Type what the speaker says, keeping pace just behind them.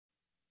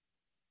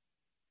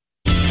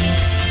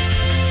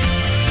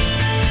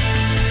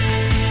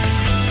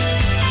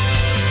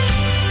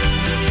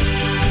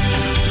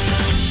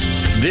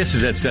This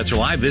is Ed Stetzer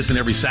Live. This and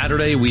every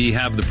Saturday, we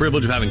have the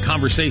privilege of having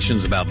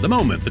conversations about the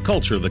moment, the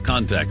culture, the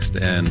context,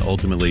 and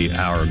ultimately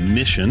our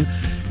mission.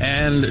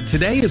 And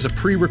today is a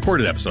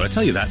pre-recorded episode. I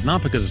tell you that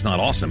not because it's not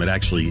awesome. It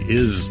actually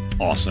is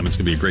awesome. It's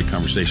going to be a great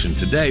conversation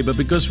today, but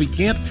because we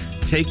can't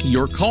take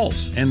your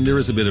calls. And there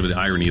is a bit of an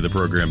irony of the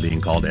program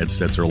being called Ed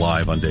Stetzer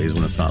Live on days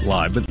when it's not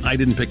live. But I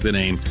didn't pick the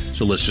name,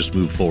 so let's just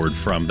move forward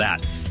from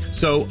that.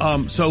 So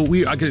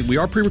we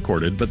are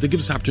pre-recorded, but they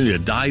give us the opportunity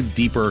to dive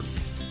deeper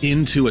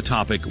into a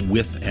topic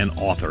with an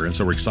author. And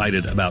so we're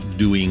excited about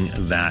doing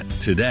that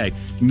today.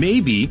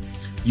 Maybe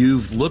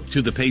you've looked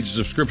to the pages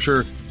of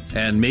Scripture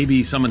and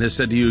maybe someone has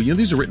said to you,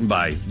 these are written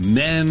by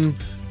men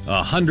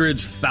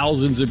hundreds,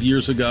 thousands of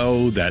years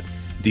ago that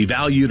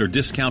devalued or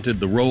discounted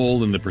the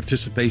role and the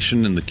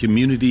participation in the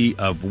community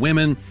of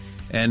women.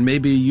 And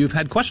maybe you've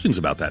had questions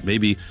about that.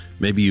 Maybe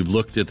you've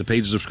looked at the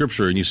pages of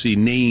Scripture and you see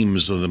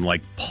names of them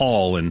like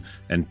Paul and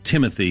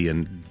Timothy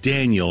and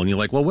Daniel, and you're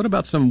like, well, what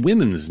about some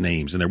women's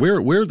names in there?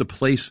 Where the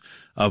place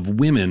of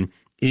women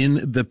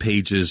in the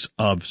pages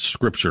of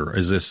Scripture?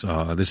 Is this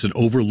an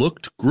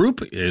overlooked group?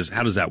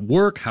 How does that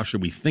work? How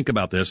should we think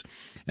about this?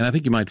 And I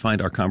think you might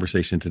find our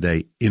conversation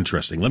today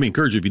interesting. Let me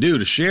encourage you, if you do,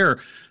 to share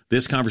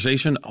this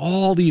conversation.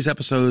 All these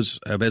episodes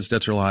of Ed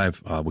Stetzer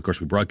Live, of course,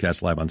 we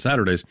broadcast live on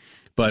Saturdays,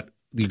 but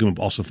you can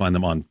also find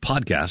them on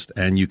podcast,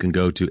 and you can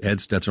go to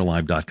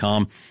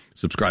edstetzerlive.com,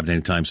 subscribe at any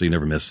time so you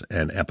never miss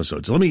an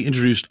episode. So let me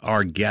introduce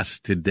our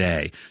guest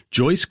today.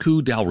 Joyce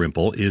Koo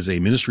Dalrymple is a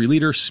ministry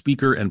leader,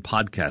 speaker, and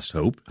podcast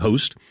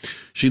host.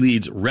 She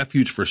leads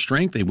Refuge for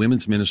Strength, a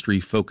women's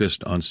ministry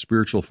focused on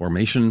spiritual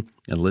formation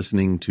and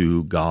listening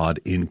to God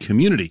in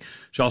community.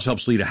 She also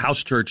helps lead a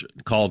house church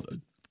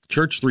called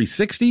Church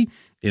 360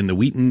 in the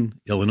Wheaton,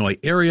 Illinois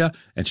area,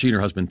 and she and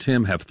her husband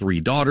Tim have 3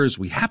 daughters.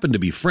 We happen to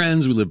be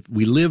friends.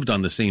 We lived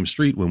on the same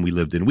street when we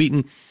lived in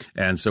Wheaton,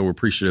 and so we're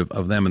appreciative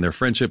of them and their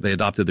friendship. They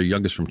adopted their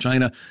youngest from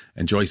China,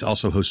 and Joyce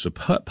also hosts a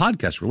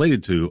podcast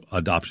related to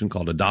adoption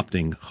called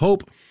Adopting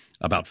Hope,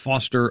 about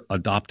foster,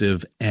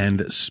 adoptive,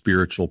 and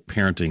spiritual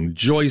parenting.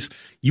 Joyce,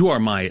 you are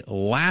my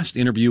last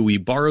interview. We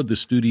borrowed the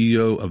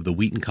studio of the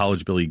Wheaton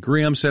College Billy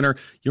Graham Center.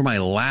 You're my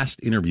last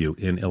interview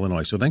in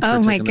Illinois. So thanks for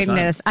taking the time. Oh,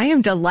 my goodness. I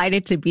am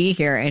delighted to be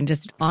here and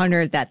just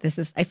honored that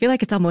I feel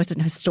like it's almost an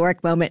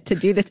historic moment to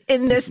do this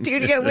in the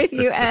studio with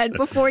you, Ed,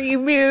 before you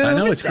move. I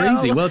know, it's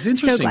crazy. Well, it's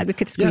interesting. So glad we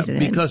could squeeze it in.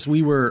 Because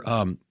we were,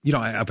 I don't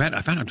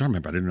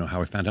remember. I didn't know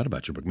how I found out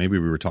about your book. Maybe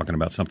we were talking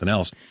about something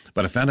else,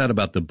 but I found out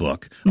about the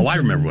book. Oh, I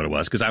remember what it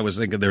was because I was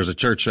thinking there was a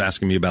church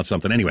asking me about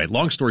something. Anyway,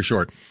 long story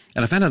short,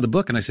 and I found out the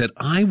book and I said,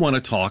 I want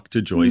to talk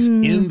to Joyce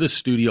in the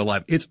studio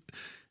live.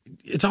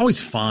 It's always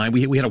fine.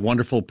 We had a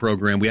wonderful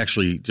program. We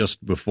actually,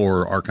 just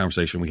before our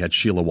conversation, we had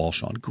Sheila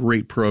Walsh on.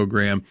 Great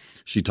program.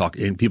 She talked,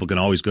 and people can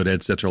always go to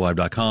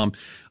edstetzerlive.com.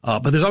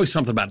 But there's always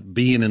something about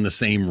being in the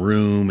same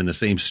room, in the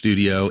same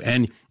studio.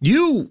 And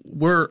you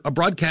were a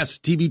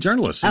broadcast TV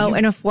journalist. So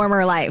in a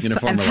former life.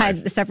 I've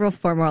had several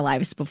former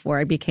lives before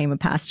I became a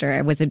pastor.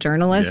 I was a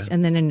journalist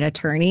and then an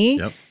attorney.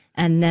 Yep.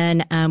 And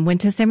then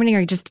went to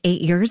seminary just 8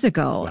 years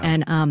ago. Wow.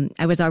 And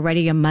I was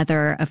already a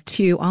mother of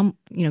 2,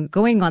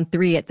 going on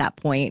 3 at that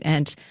point,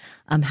 and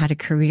had a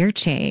career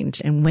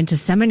change and went to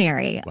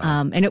seminary.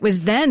 Wow. And it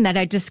was then that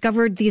I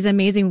discovered these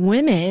amazing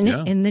women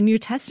in the New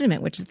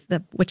Testament, which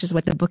is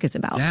what the book is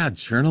about. Yeah,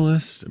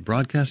 journalist,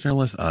 broadcast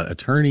journalist,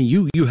 attorney.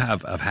 You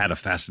have had a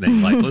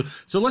fascinating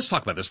life. So let's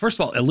talk about this. First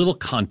of all, a little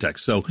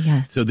context. So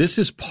this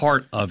is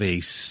part of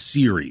a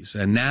series,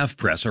 and Nav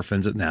Press, our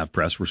friends at Nav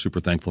Press, we're super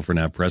thankful for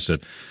Nav Press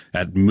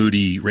at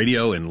Moody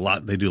Radio, and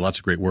they do lots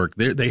of great work.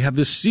 They have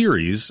this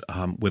series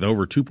with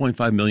over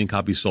 2.5 million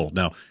copies sold.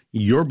 Now,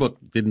 your book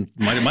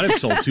might have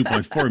sold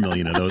 2.4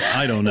 million of those.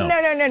 I don't know.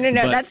 No.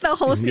 But that's the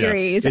whole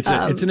series. It's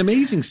an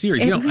amazing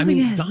series.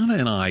 Is. Donna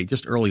and I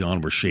just early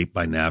on were shaped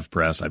by Nav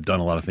Press. I've done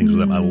a lot of things with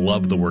them. I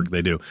love the work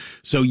they do.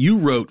 So you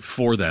wrote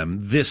for them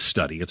this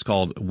study. It's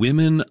called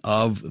Women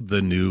of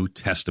the New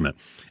Testament.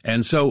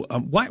 And so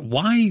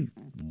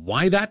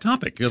why that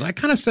topic? Because I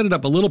kind of set it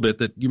up a little bit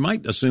that you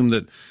might assume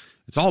that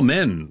it's all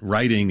men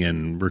writing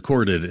and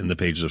recorded in the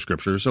pages of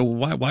Scripture. So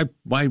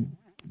why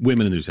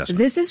women in the New Testament?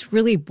 This is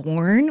really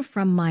born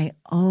from my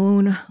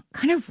own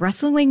kind of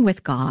wrestling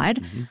with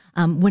God.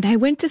 When I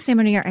went to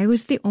seminary, I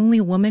was the only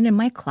woman in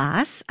my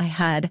class. I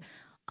had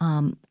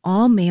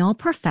all male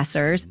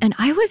professors, and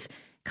I was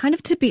kind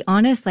of, to be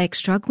honest, like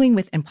struggling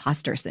with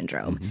imposter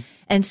syndrome.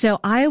 And so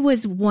I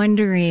was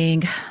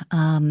wondering,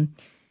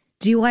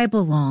 do I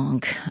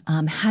belong?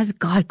 Has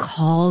God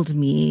called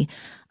me?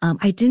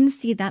 I didn't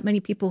see that many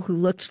people who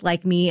looked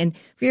like me. And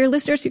for your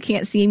listeners who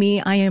can't see me,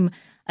 I am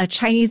a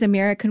Chinese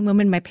American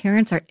woman. My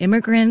parents are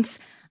immigrants.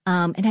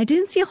 And I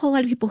didn't see a whole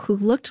lot of people who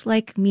looked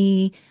like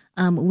me,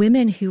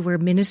 women who were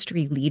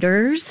ministry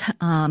leaders.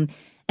 And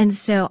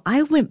so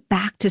I went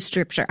back to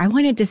Scripture. I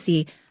wanted to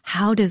see,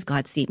 how does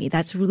God see me?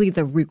 That's really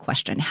the root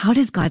question. How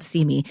does God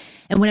see me?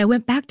 And when I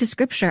went back to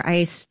Scripture,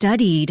 I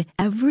studied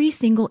every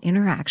single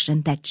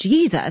interaction that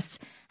Jesus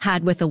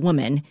had with a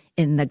woman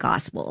in the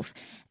Gospels.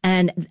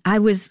 And I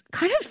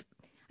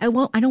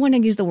I don't want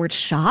to use the word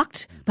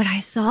shocked, but I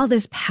saw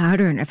this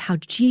pattern of how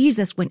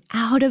Jesus went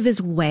out of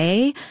his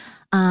way,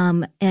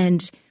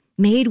 and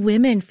made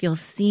women feel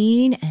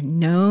seen and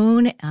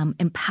known,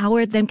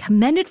 empowered them,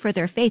 commended for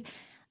their faith.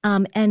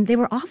 And they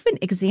were often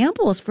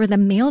examples for the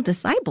male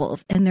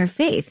disciples in their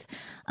faith.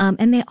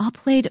 And they all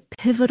played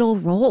pivotal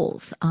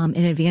roles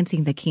in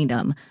advancing the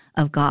kingdom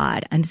of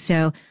God. And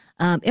so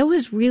it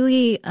was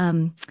really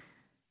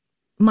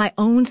my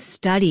own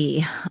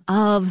study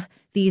of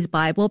these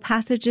Bible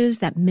passages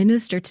that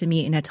ministered to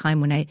me in a time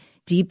when I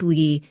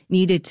deeply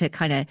needed to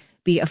kind of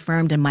be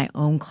affirmed in my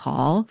own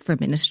call for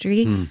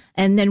ministry,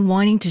 and then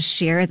wanting to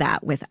share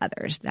that with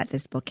others, that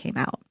this book came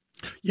out.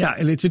 Yeah,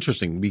 and it's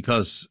interesting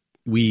because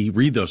we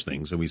read those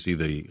things and we see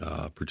the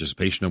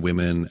participation of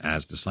women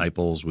as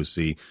disciples. We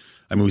see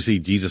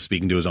Jesus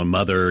speaking to his own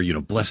mother,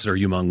 blessed are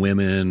you among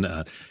women,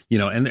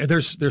 and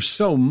there's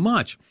so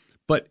much.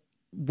 But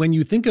when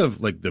you think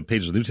of like the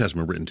pages of the New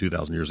Testament written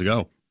 2,000 years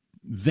ago,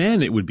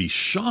 then it would be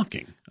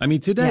shocking. I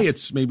mean, today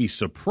It's maybe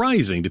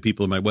surprising to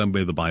people who might want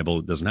to the Bible.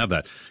 It doesn't have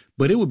that.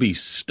 But it would be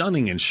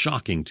stunning and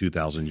shocking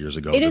 2,000 years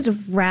ago. It is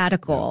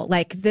radical. Yeah.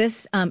 Like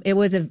this, it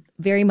was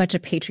very much a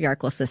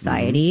patriarchal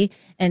society.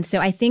 Mm-hmm. And so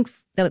I think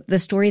the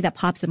story that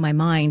pops in my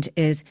mind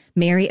is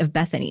Mary of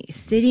Bethany,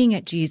 sitting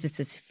at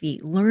Jesus's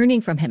feet,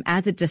 learning from him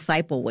as a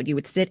disciple, when you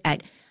would sit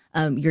at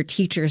your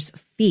teacher's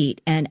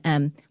feet.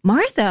 And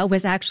Martha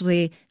was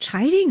actually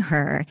chiding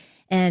her.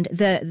 And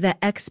the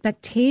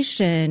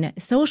expectation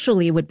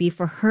socially would be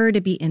for her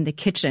to be in the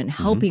kitchen,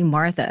 helping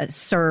Martha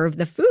serve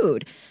the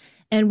food.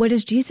 And what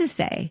does Jesus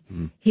say?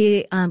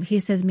 He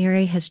says,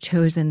 Mary has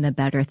chosen the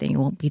better thing. It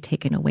won't be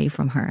taken away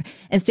from her.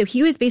 And so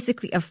he was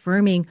basically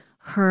affirming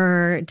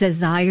her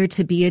desire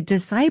to be a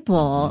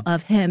disciple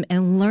of him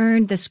and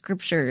learn the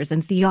scriptures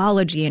and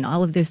theology and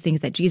all of those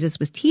things that Jesus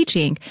was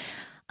teaching.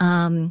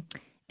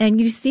 And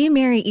you see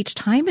Mary each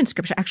time in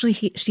Scripture.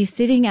 Actually, she's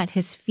sitting at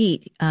his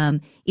feet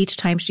each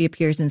time she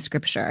appears in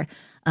Scripture,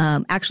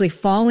 actually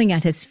falling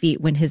at his feet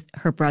when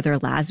her brother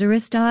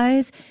Lazarus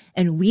dies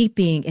and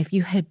weeping. If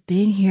you had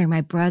been here,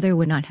 my brother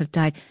would not have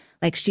died.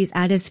 Like she's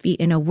at his feet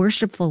in a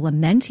worshipful,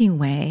 lamenting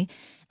way.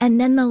 And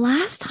then the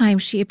last time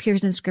she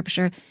appears in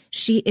Scripture,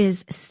 she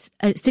is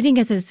sitting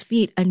at his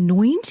feet,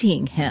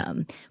 anointing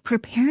him,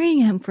 preparing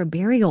him for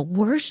burial,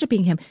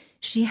 worshiping him.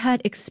 She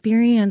had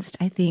experienced,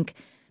 I think,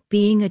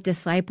 being a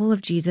disciple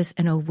of Jesus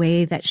in a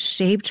way that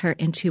shaped her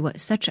into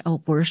such a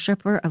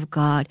worshiper of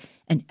God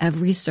in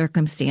every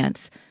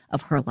circumstance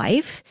of her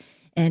life,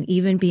 and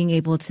even being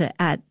able to,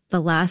 at the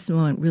last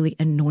moment, really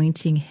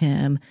anointing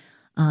him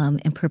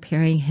and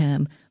preparing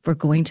him for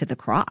going to the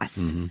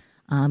cross.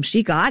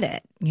 She got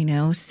it,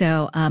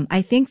 So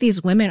I think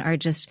these women are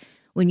just,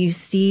 when you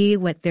see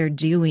what they're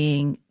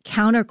doing,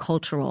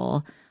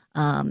 countercultural,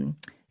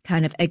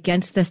 kind of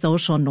against the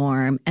social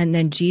norm, and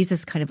then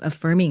Jesus kind of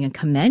affirming and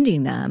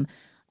commending them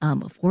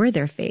for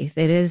their faith.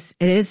 It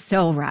is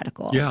so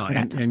radical. Yeah,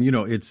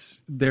 and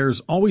there's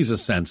always a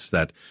sense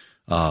that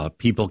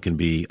people can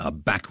be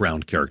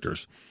background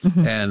characters,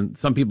 and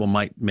some people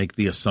might make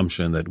the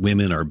assumption that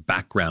women are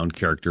background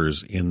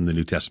characters in the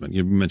New Testament.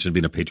 You mentioned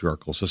being a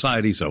patriarchal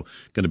society, so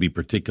going to be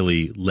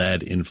particularly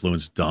led,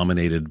 influenced,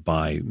 dominated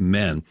by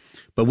men.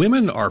 But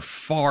women are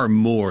far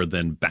more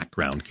than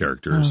background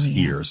characters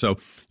here. So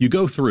you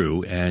go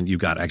through, and you've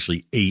got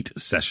actually 8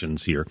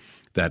 sessions here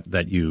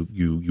that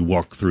you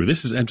walk through.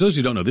 This is, and for those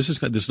who don't know, this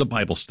is a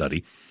Bible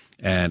study,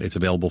 and it's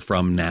available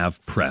from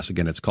Nav Press.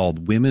 Again, it's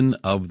called Women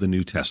of the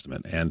New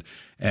Testament,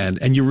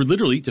 and you were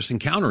literally just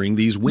encountering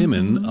these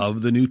women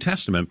of the New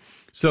Testament.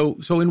 So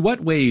in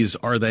what ways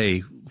are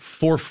they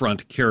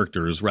forefront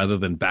characters rather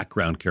than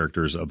background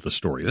characters of the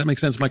story? Does that make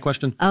sense, my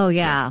question? Oh,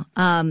 yeah.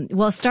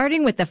 Well,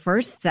 starting with the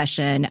first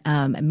session,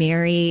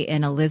 Mary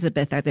and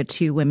Elizabeth are the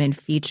 2 women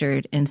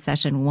featured in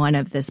session 1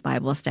 of this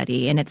Bible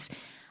study. And it's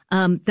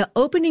the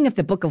opening of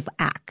the book of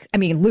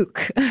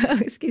Luke,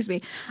 excuse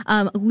me.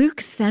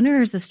 Luke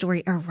centers the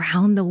story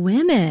around the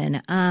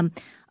women.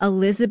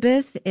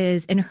 Elizabeth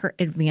is in her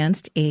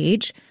advanced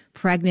age,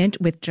 pregnant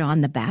with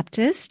John the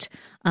Baptist.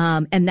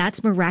 And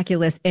that's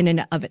miraculous in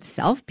and of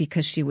itself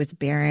because she was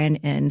barren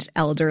and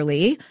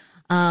elderly.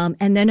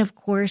 And then, of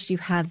course, you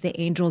have the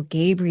angel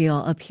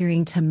Gabriel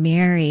appearing to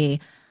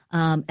Mary,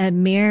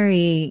 and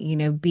Mary,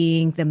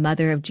 being the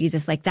mother of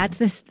Jesus. Like that's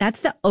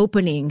the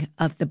opening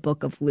of the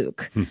book of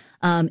Luke.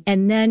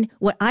 And then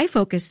what I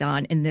focused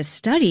on in this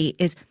study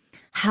is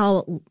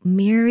how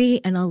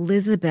Mary and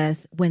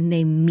Elizabeth, when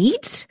they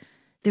meet,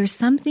 there's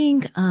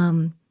something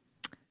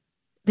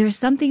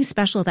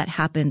special that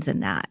happens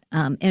in that.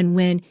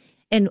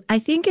 And I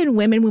think in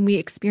women, when we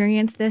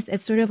experience this,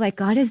 it's sort of like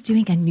God is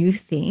doing a new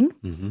thing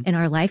in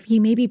our life. He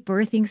may be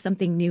birthing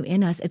something new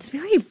in us. It's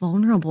very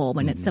vulnerable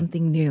when it's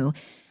something new.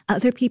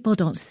 Other people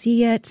don't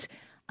see it.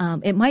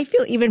 It might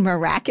feel even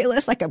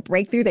miraculous, like a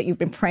breakthrough that you've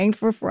been praying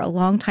for a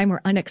long time, or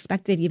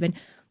unexpected even.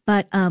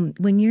 But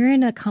when you're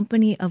in a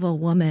company of a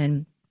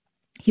woman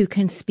who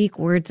can speak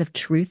words of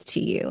truth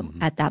to you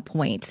at that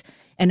point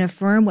and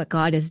affirm what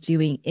God is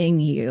doing in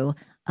you,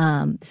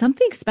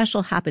 something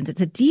special happens.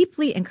 It's a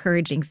deeply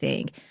encouraging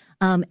thing.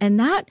 And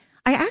that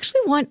I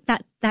actually want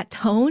that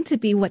tone to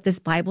be what this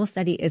Bible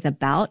study is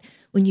about.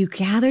 When you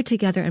gather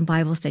together in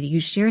Bible study,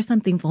 you share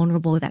something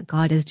vulnerable that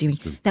God is doing,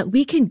 that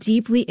we can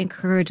deeply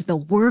encourage the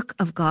work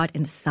of God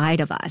inside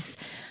of us.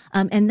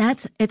 And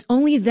it's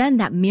only then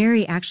that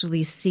Mary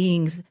actually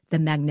sings the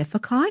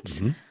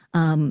Magnificat,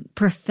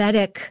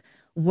 prophetic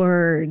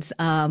words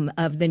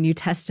of the New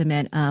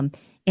Testament. And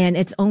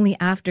it's only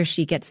after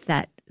she gets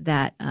that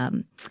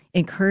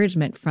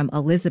encouragement from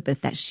Elizabeth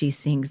that she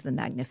sings the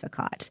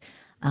Magnificat.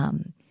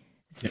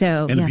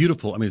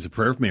 Beautiful. I mean, it's a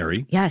prayer of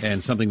Mary. Yes.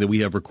 And something that we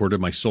have recorded.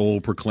 My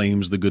soul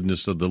proclaims the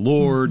goodness of the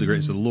Lord, the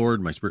greatness of the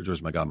Lord. My spirit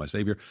joys my God, my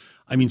Savior.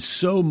 I mean,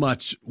 so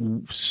much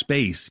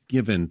space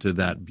given to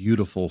that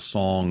beautiful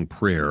song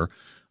prayer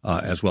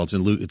as well. It's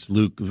in Luke. It's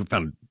Luke. I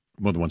found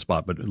more than one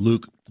spot, but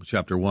Luke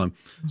chapter 1.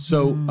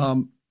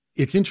 So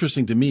it's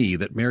interesting to me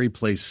that Mary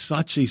plays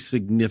such a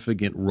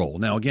significant role.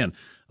 Now, again,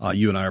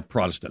 you and I are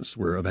Protestants.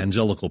 We're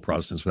evangelical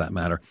Protestants for that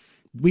matter.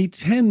 We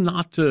tend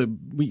not to,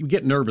 we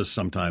get nervous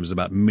sometimes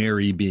about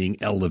Mary being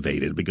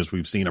elevated because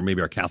we've seen, or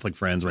maybe our Catholic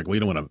friends are like, we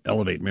don't want to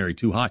elevate Mary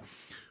too high.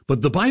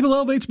 But the Bible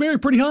elevates Mary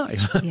pretty high.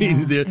 I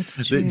mean,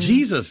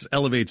 Jesus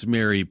elevates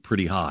Mary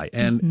pretty high.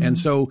 And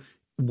so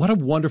what a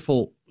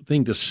wonderful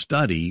thing to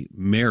study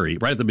Mary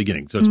right at the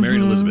beginning. So it's Mary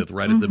and Elizabeth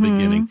right at the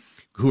beginning,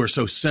 who are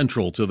so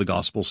central to the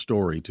gospel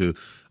story, to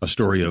a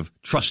story of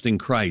trusting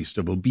Christ,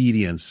 of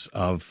obedience,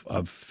 of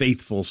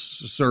faithful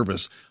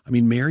service. I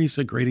mean, Mary's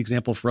a great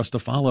example for us to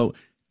follow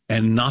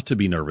and not to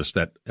be nervous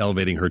that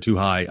elevating her too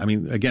high. I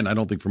mean, again, I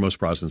don't think for most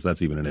Protestants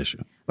that's even an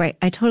issue. Right.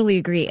 I totally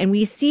agree. And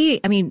we see,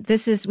 I mean,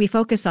 we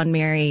focus on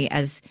Mary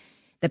as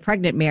the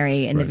pregnant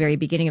Mary in the very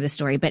beginning of the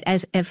story, but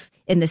as if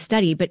in the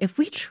study, but if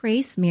we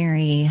trace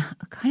Mary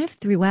kind of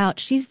throughout,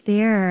 she's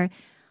there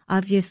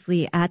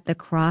obviously at the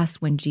cross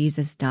when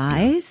Jesus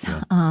dies.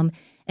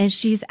 And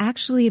she's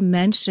actually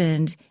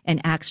mentioned in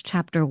Acts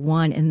chapter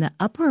 1 in the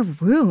upper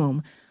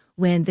room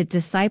when the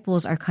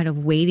disciples are kind of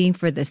waiting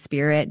for the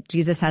Spirit.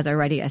 Jesus has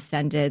already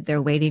ascended.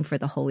 They're waiting for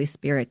the Holy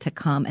Spirit to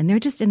come. And they're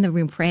just in the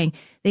room praying.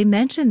 They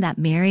mention that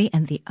Mary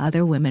and the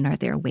other women are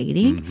there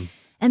waiting.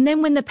 And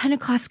then when the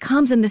Pentecost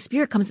comes and the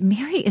Spirit comes,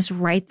 Mary is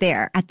right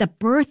there at the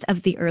birth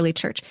of the early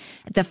church,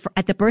 at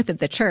the birth of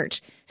the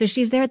church. So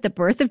she's there at the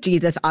birth of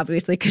Jesus,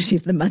 obviously, because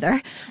she's the mother.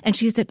 And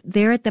she's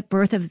there at the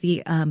birth of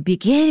the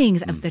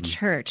beginnings of the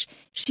church.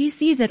 She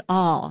sees it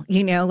all,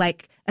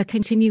 like a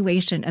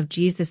continuation of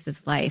Jesus's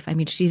life. I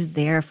mean, she's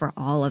there for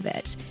all of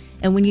it.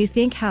 And when you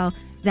think how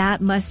that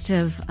must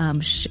have,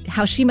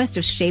 how she must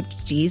have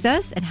shaped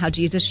Jesus and how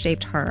Jesus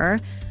shaped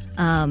her,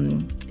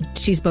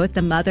 she's both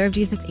the mother of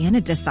Jesus and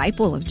a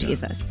disciple of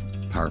Jesus.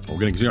 Powerful.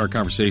 We're going to continue our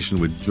conversation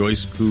with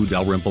Joyce Ku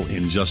Dalrymple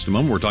in just a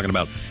moment. We're talking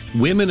about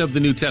women of the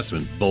New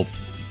Testament, both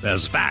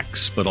as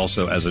facts, but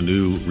also as a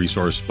new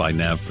resource by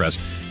Nav Press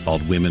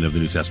called Women of the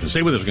New Testament.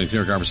 Stay with us. We're going to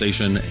continue our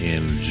conversation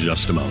in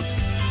just a moment.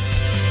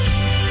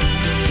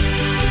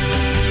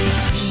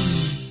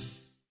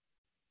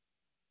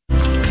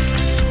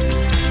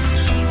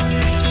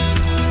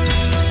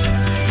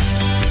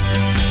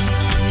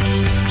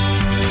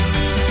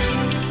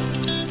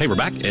 Hey, we're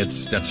back. It's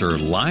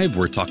Stetzer Live.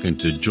 We're talking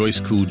to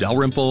Joyce Ku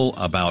Dalrymple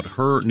about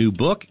her new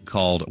book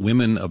called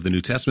Women of the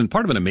New Testament,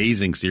 part of an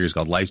amazing series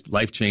called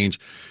Life Change.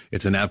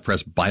 It's a Nav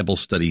Press Bible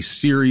study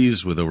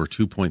series with over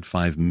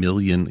 2.5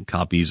 million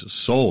copies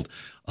sold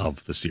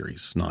of the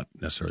series. Not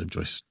necessarily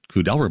Joyce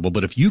Ku Dalrymple,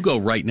 but if you go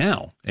right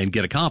now and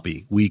get a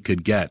copy, we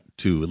could get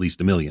to at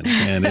least 1 million.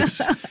 And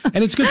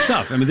it's good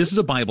stuff. I mean, this is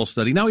a Bible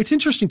study. Now, it's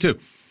interesting, too.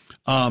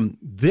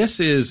 This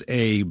is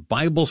a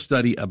Bible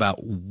study about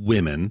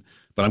women,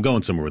 but I'm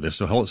going somewhere with this,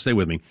 so stay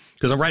with me.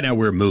 Because right now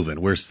we're moving.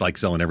 We're like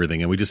selling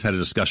everything. And we just had a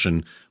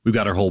discussion. We've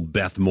got our whole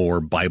Beth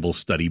Moore Bible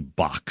study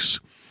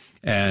box.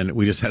 And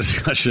we just had a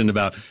discussion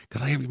about,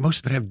 because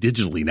most of it I have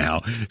digitally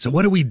now. So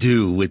what do we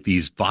do with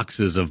these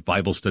boxes of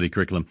Bible study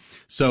curriculum?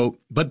 So,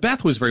 but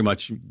Beth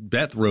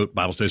wrote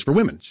Bible studies for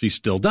women. She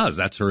still does.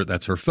 That's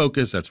her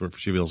focus. That's what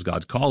she feels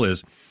God's call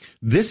is.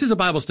 This is a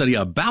Bible study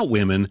about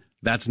women.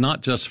 That's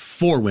not just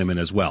for women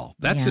as well.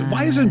 That's it.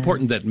 Why is it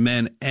important that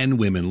men and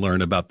women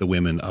learn about the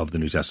women of the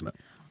New Testament?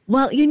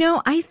 Well,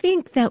 I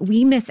think that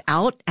we miss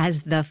out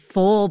as the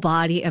full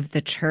body of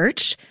the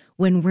church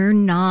when we're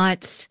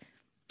not,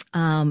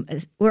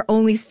 we're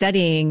only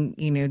studying,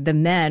 the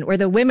men, or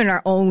the women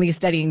are only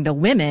studying the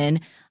women.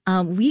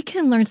 We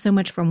can learn so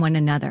much from one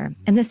another.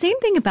 And the same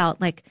thing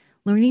about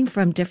learning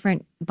from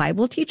different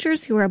Bible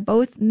teachers who are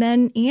both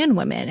men and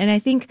women. And I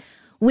think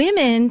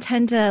women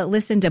tend to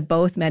listen to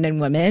both men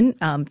and women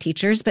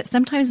teachers, but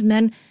sometimes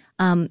men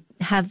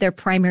have their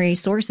primary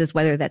sources,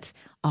 whether that's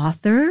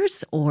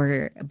authors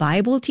or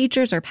Bible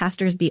teachers or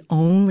pastors, be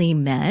only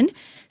men.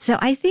 So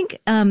I think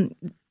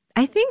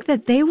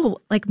that they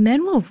will,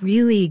 men will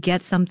really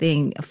get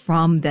something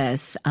from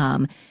this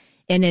in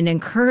an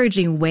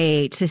encouraging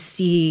way to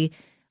see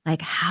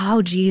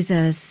how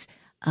Jesus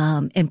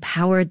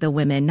empowered the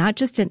women, not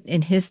just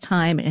in his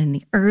time and in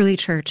the early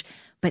church,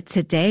 but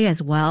today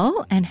as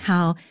well, and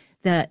how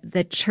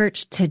the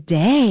church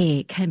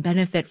today can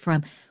benefit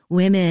from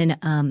women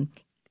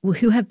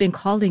who have been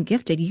called and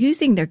gifted,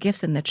 using their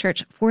gifts in the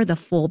church for the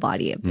full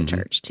body of the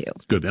church too.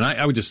 Good. And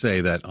I would just say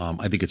that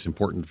I think it's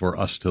important for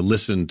us to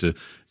listen to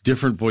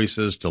different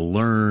voices, to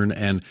learn.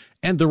 And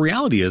the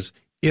reality is,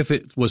 if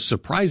it was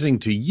surprising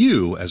to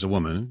you as a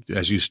woman,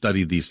 as you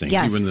studied these things,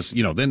 even this,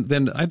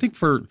 then I think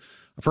for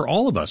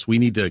all of us, we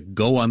need to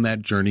go on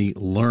that journey,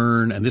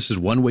 learn. And this is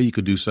one way you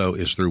could do so,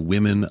 is through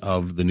women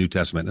of the New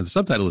Testament. And the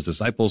subtitle is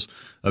Disciples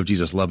of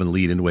Jesus, Love and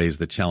Lead in Ways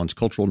That Challenge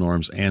Cultural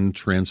Norms and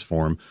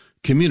Transform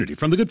Community,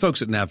 from the good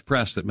folks at Nav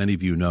Press that many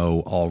of you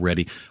know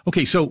already.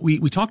 Okay, so we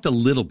talked a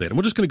little bit, and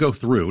we're just going to go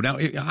through. Now,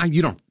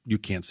 you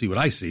can't see what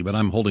I see, but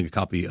I'm holding a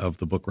copy of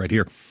the book right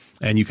here.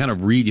 And you kind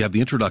of read, you have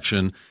the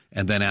introduction,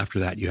 and then after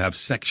that you have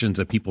sections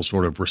that people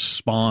sort of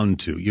respond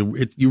to.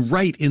 You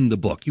write in the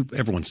book.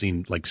 Everyone's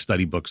seen like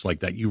study books like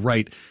that. You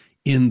write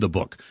in the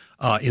book,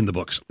 in the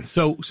books.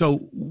 So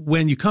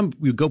when you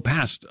go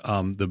past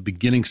the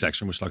beginning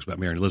section, which talks about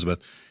Mary and Elizabeth,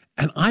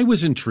 and I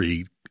was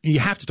intrigued. You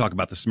have to talk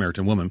about the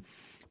Samaritan woman.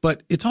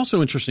 But it's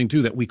also interesting,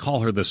 too, that we call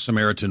her the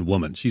Samaritan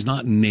woman. She's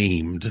not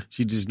named.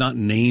 She is not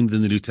named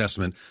in the New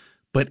Testament.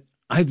 But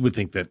I would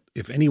think that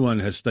if anyone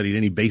has studied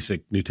any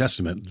basic New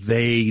Testament,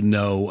 they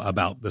know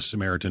about the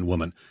Samaritan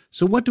woman.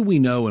 So what do we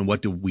know and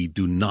what do we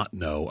do not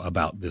know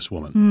about this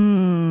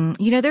woman?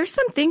 There's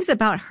some things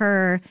about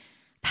her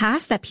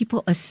past that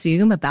people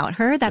assume about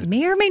her that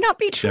may or may not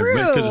be true.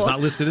 Because it's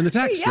not listed in the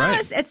text, right?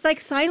 Yes, it's like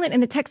silent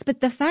in the text.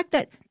 But the fact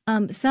that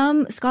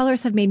some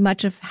scholars have made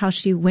much of how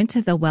she went to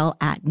the well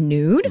at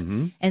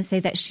noon and say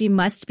that she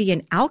must be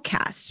an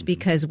outcast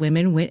because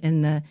women went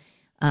in the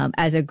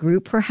as a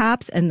group,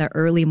 perhaps in the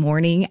early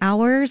morning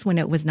hours when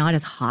it was not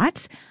as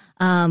hot.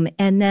 And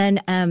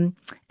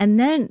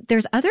then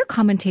there's other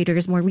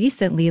commentators more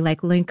recently,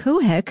 like Lynn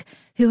Cohick,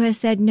 who has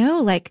said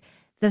no, like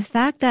the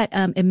fact that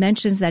it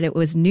mentions that it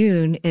was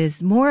noon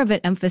is more of an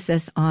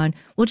emphasis on,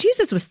 well,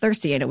 Jesus was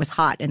thirsty and it was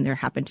hot and there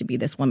happened to be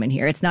this woman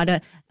here. It's not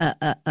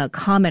a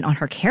comment on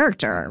her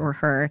character or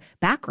her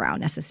background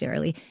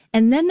necessarily.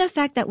 And then the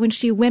fact that when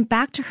she went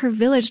back to her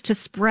village to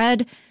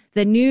spread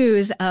the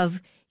news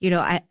of,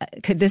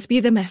 could this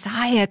be the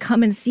Messiah?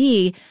 Come and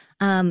see.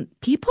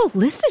 People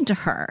listened to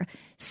her.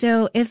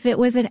 So if it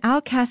was an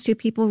outcast who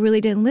people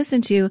really didn't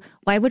listen to,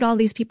 why would all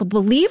these people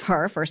believe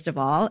her, first of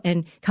all,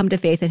 and come to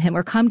faith in him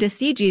or come to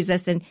see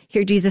Jesus and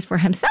hear Jesus for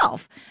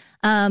himself?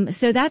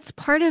 So that's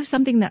part of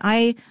something that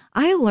I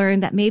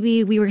learned, that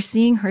maybe we were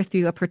seeing her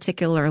through a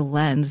particular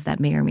lens that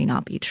may or may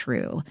not be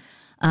true.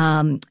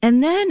 And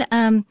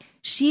then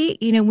she,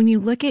 when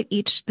you look at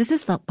this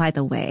is, by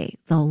the way,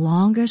 the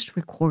longest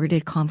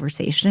recorded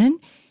conversation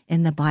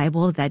in the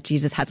Bible that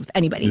Jesus has with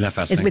anybody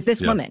is with this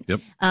woman.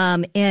 Yep.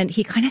 And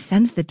he kind of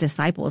sends the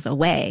disciples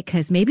away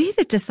because maybe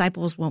the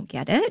disciples won't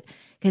get it,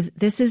 because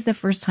this is the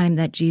first time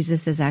that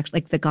Jesus is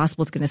actually, like, the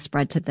gospel is going to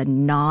spread to the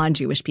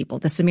non-Jewish people.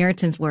 The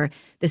Samaritans were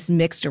this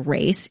mixed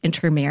race,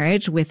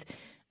 intermarriage with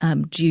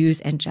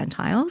Jews and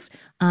Gentiles.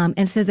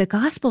 And so the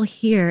gospel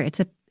here, it's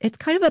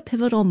kind of a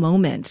pivotal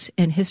moment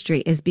in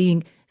history, is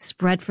being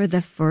spread for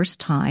the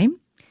first time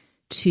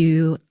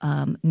to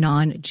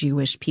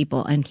non-Jewish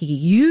people. And he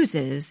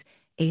uses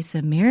a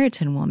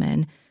Samaritan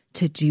woman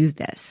to do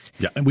this.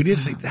 Yeah, and we did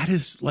say that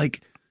is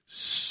like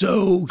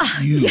so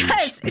huge.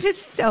 Yes, it is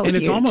so huge. And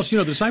it's almost,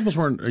 the disciples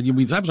aren't,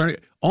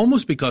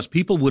 almost because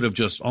people would have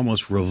just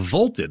almost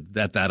revolted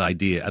at that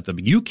idea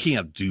you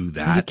can't do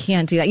that. You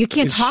can't do that. You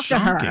can't talk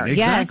shocking. to her.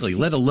 Exactly. Yes.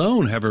 Let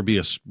alone have her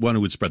be one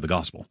who would spread the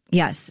gospel.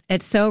 Yes,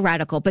 it's so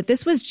radical. But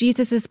this was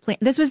Jesus's plan.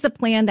 This was the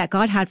plan that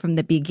God had from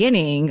the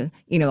beginning,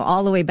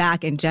 all the way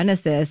back in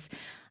Genesis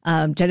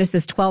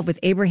 12 with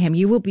Abraham.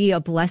 You will be a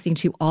blessing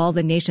to all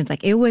the nations.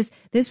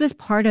 This was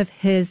part of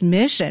his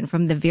mission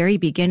from the very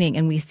beginning.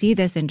 And we see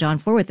this in John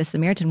 4 with the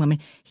Samaritan woman.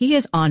 He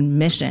is on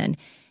mission,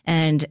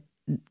 and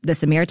the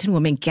Samaritan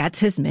woman gets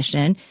his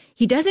mission.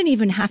 He doesn't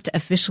even have to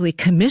officially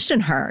commission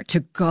her to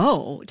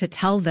go to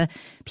tell the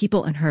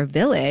people in her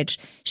village.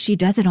 She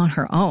does it on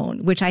her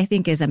own, which I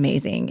think is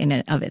amazing in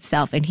and of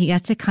itself. And he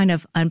has to kind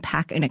of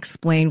unpack and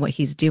explain what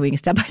he's doing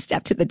step by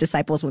step to the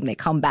disciples when they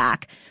come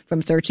back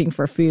from searching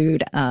for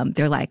food.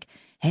 They're like,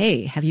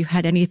 hey, have you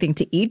had anything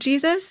to eat,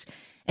 Jesus?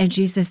 And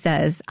Jesus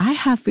says, I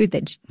have food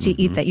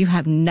to eat that you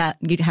have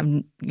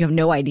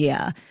no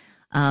idea.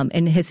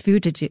 And his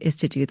food is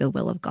to do the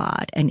will of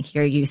God. And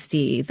here you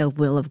see the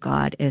will of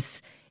God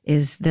is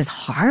this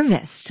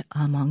harvest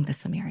among the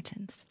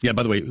Samaritans. Yeah,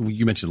 by the way,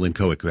 you mentioned Lynn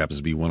Cohick, who happens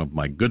to be one of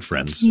my good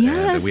friends.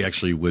 Yes. And we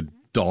actually would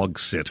dog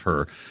sit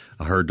her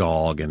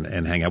dog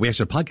and hang out. We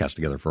actually had a podcast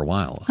together for a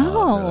while.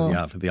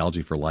 For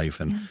Theology for Life.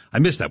 And I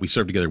missed that. We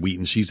served together at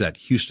Wheaton. She's at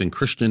Houston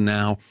Christian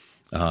now.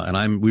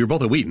 And we were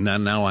both at Wheaton,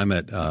 and now I'm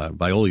at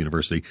Biola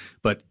University.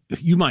 But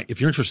you might,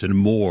 if you're interested in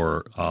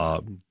more,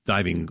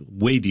 diving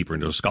way deeper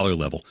into a scholar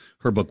level,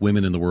 her book,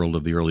 Women in the World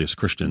of the Earliest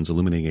Christians,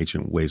 Illuminating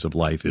Ancient Ways of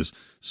Life, is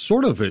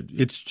sort of,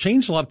 it's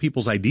changed a lot of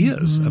people's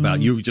ideas about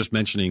you just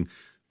mentioning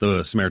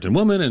the Samaritan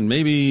woman, and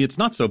maybe it's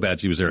not so bad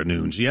she was there at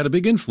noon. She had a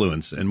big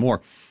influence and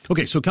more.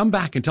 Okay, so come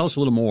back and tell us a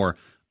little more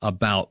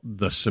about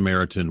the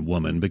Samaritan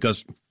woman,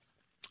 because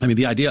I mean,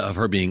 the idea of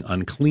her being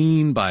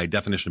unclean by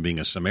definition of being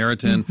a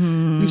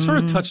Samaritan, we sort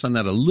of touched on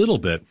that a little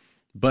bit,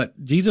 but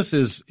Jesus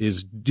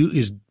is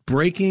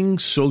breaking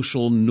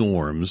social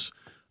norms,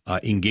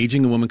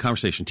 engaging in woman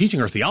conversation, teaching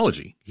her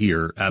theology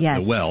here at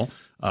the well,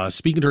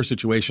 speaking to her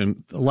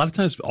situation. A lot of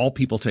times all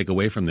people take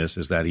away from this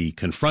is that he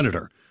confronted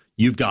her.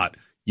 You've got,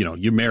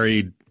 you're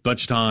married a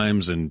bunch of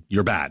times and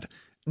you're bad.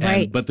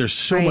 But there's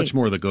so much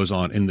more that goes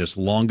on in this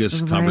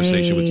longest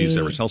conversation with Jesus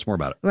ever. Tell us more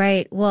about it.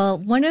 Right. Well,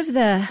 one of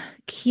the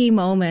key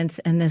moments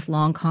in this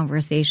long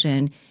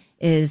conversation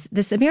is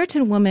the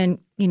Samaritan woman,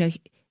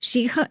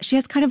 she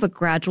has kind of a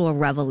gradual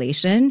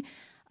revelation.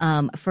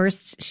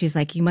 First, she's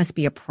like, you must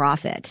be a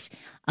prophet.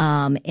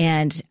 But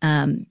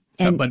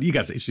you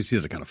got to say, she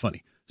sees it kind of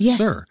funny. Yeah.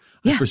 Sir,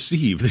 I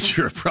perceive that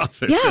you're a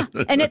prophet. Yeah.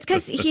 And it's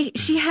because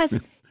she has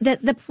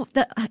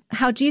the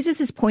how Jesus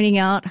is pointing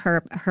out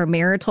her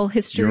marital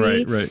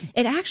history. Right.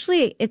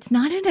 It's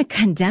not in a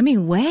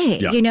condemning way,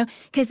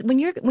 because when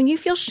you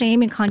feel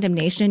shame and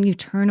condemnation, you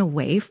turn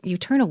away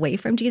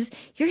from Jesus.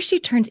 Here she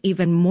turns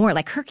even more,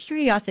 like her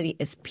curiosity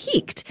is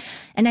piqued.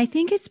 And I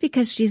think it's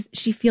because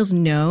she feels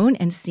known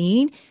and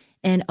seen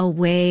in a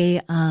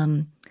way,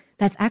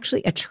 that's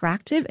actually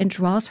attractive and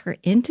draws her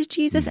into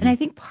Jesus. And I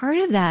think part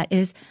of that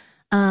is,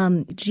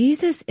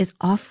 Jesus is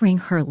offering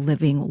her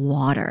living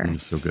water.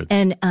 So good.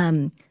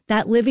 And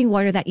that living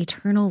water, that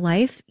eternal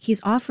life,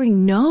 he's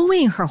offering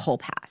knowing her whole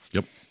past.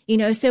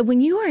 Yep. So when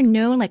you are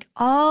known, like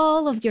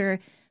all of your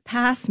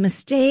past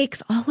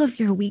mistakes, all of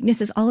your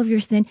weaknesses, all of your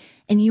sin,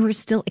 and you are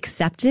still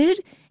accepted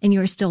and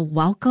you are still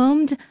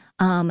welcomed,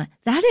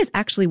 that is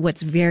actually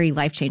what's very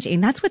life-changing.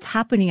 And that's what's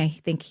happening, I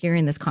think, here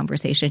in this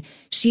conversation.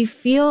 She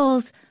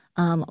feels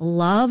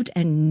loved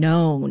and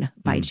known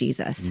by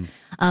Jesus.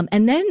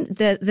 And then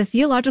the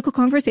theological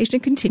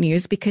conversation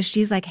continues because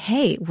she's like,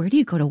 hey, where do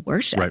you go to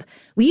worship? Right.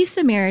 We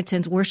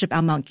Samaritans worship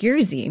on Mount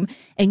Gerizim,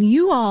 and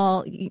you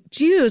all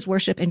Jews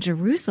worship in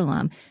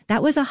Jerusalem.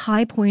 That was a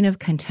high point of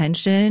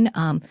contention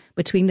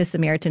between the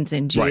Samaritans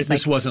and Jews. Right.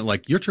 This wasn't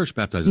like your church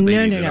baptizes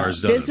babies and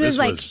ours doesn't. This was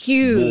like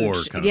huge. War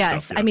kind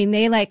of stuff, yeah. I mean,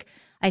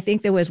 I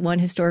think there was one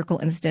historical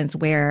instance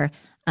where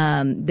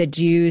the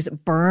Jews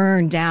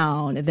burned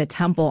down the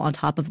temple on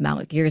top of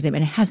Mount Gerizim,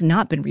 and it has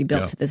not been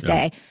rebuilt to this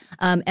day.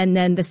 And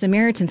then the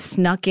Samaritans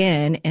snuck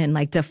in and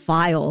like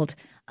defiled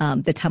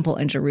the temple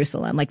in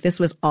Jerusalem. Like this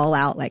was all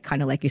out, like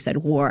kind of like you said,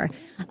 war.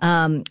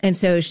 And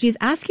so she's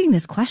asking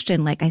this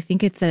question. Like I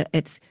think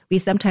we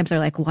sometimes are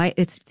like, why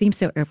it seems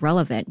so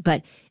irrelevant,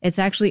 but it's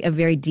actually a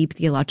very deep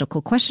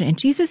theological question. And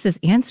Jesus's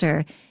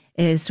answer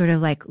is sort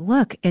of like,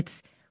 look,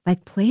 it's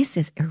like place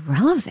is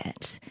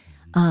irrelevant.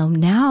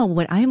 Now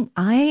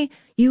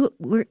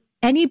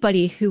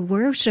anybody who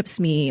worships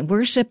me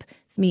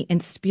in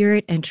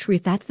spirit and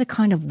truth. That's the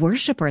kind of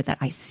worshiper that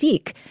I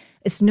seek.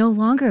 It's no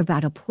longer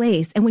about a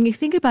place. And when you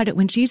think about it,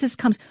 when Jesus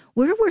comes,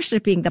 we're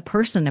worshiping the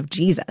person of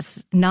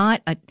Jesus,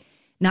 not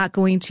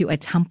going to a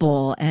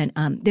temple. And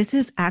this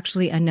is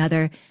actually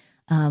another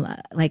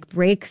like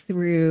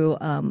breakthrough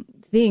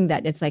thing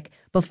that it's like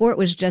before it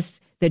was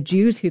just the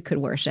Jews who could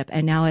worship,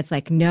 and now it's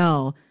like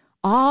no.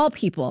 All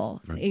people,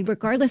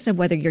 regardless of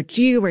whether you're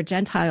Jew or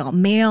Gentile,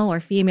 male or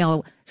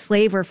female,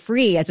 slave or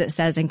free, as it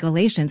says in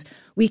Galatians,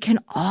 we can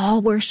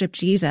all worship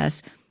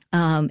Jesus.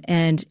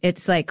 And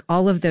it's like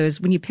all of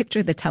those, when you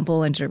picture the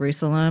temple in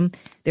Jerusalem,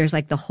 there's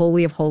like the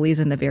Holy of Holies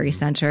in the very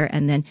center.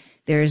 And then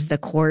there's the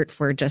court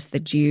for just the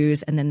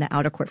Jews, and then the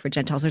outer court for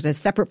Gentiles. There's a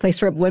separate place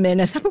for women,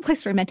 a separate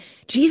place for men.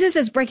 Jesus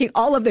is breaking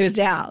all of those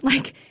down.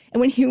 And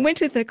when he went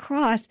to the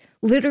cross,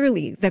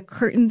 literally the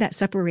curtain that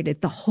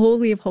separated the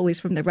Holy of Holies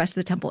from the rest of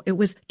the temple, it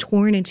was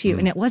torn in two.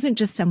 And it wasn't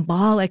just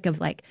symbolic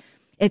of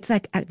it's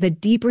like the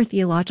deeper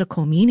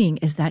theological meaning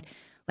is that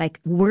like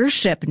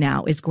worship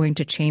now is going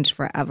to change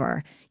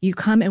forever. You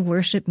come and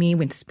worship me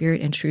with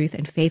spirit and truth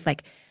and faith.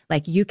 Like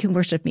you can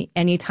worship me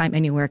anytime,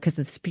 anywhere, because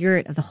the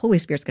Spirit of the Holy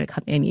Spirit is going to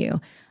come in you.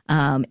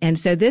 And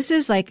so this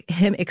is like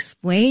him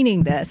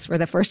explaining this for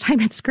the first time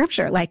in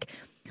Scripture. Like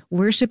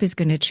worship is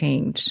going to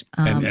change,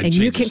 and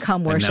you can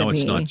come worship me. And now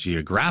it's not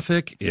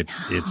geographic.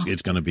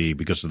 It's going to be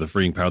because of the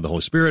freeing power of the Holy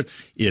Spirit.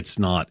 It's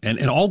not,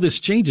 and all this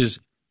changes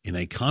in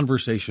a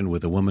conversation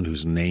with a woman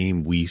whose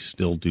name we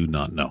still do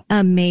not know.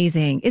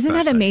 Amazing, isn't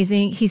that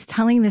amazing? He's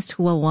telling this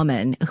to a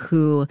woman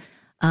who.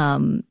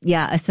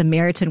 A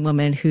Samaritan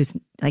woman who's,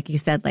 like you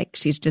said, like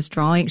she's just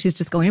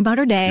going about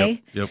her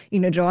day,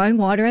 drawing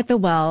water at the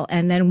well.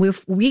 And then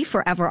we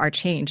forever are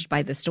changed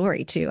by the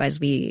story too, as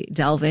we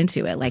delve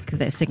into it, like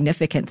the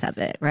significance of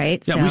it,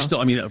 right?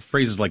 Yeah,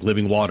 phrases like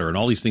living water and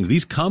all these things,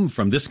 these come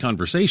from this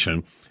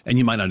conversation, and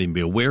you might not even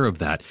be aware of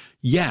that.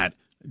 Yet,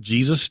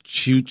 Jesus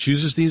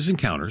chooses these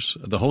encounters.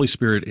 The Holy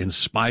Spirit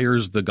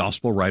inspires the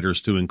gospel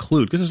writers to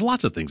include, because there's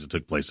lots of things that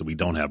took place that we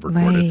don't have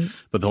recorded,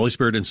 but the Holy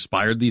Spirit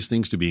inspired these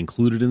things to be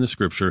included in the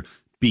Scripture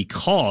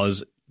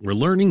because we're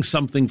learning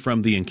something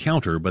from the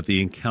encounter, but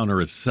the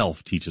encounter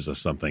itself teaches us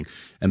something,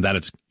 and that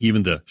it's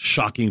even the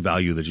shocking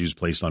value that Jesus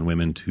placed on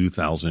women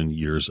 2,000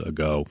 years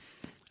ago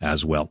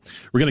as well.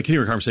 We're going to continue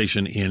our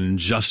conversation in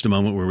just a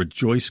moment. We're with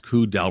Joyce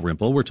Ku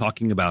Dalrymple. We're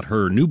talking about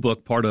her new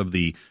book, part of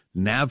the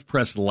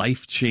NavPress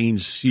Life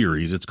Change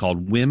series. It's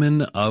called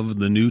Women of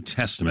the New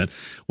Testament.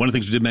 One of the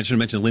things we did mention, I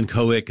mentioned Lynn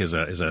Cohick is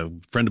a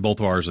friend of both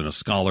of ours and a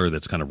scholar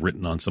that's kind of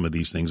written on some of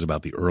these things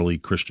about the early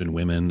Christian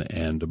women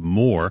and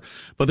more.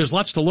 But there's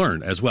lots to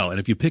learn as well. And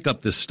if you pick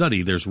up this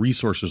study, there's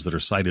resources that are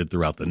cited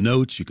throughout the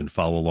notes you can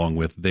follow along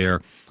with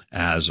there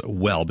as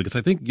well, because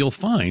I think you'll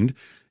find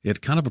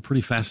it kind of a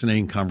pretty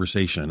fascinating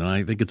conversation. And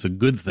I think it's a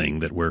good thing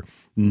that we're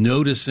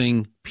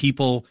noticing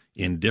people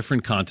in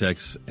different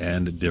contexts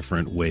and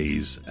different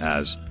ways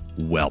as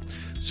well.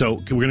 So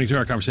we're going to continue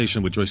our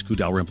conversation with Joyce Ku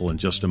Dalrymple in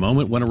just a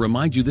moment. Want to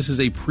remind you, this is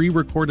a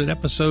pre-recorded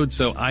episode,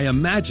 so I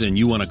imagine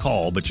you want to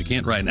call, but you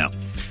can't right now.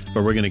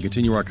 But we're going to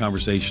continue our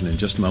conversation in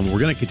just a moment. We're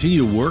going to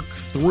continue to work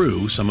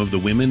through some of the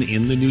women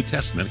in the New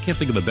Testament. I can't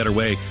think of a better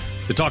way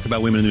to talk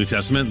about women in the New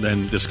Testament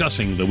than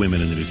discussing the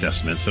women in the New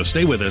Testament. So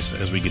stay with us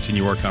as we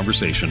continue our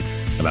conversation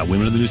about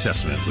women in the New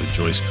Testament with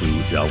Joyce Ku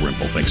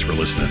Dalrymple. Thanks for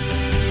listening.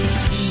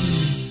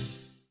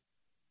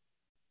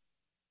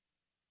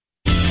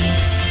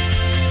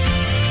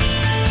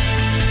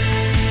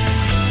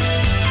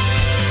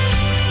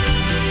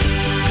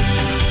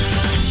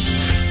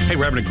 Hey,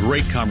 we're having a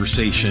great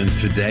conversation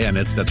today on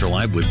Ed Stetzer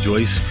Live with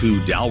Joyce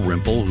Ku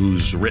Dalrymple,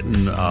 who's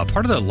written part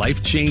of the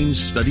Life Change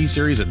study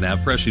series at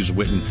NavPress. She's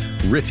written.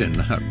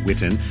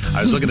 I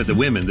was looking at the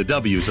women, the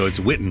W, so it's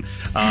written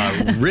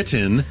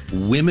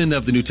Women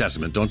of the New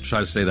Testament. Don't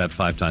try to say that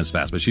 5 times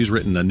fast, but she's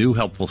written a new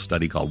helpful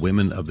study called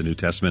Women of the New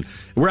Testament.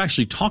 We're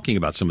actually talking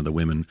about some of the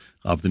women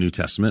of the New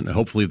Testament, and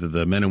hopefully that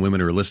the men and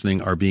women who are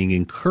listening are being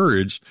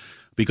encouraged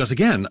because,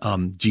 again,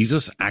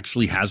 Jesus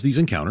actually has these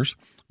encounters.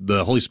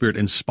 The Holy Spirit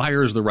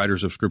inspires the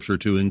writers of Scripture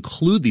to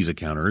include these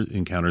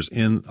encounters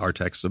in our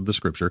text of the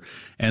Scripture.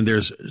 And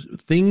there's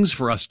things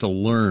for us to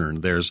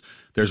learn. There's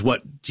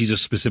what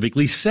Jesus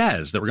specifically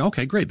says that we're going,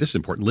 okay, great, this is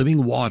important.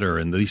 Living water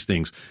and these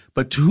things.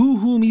 But to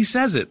whom he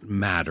says it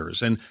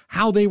matters, and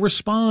how they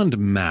respond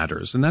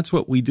matters. And that's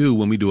what we do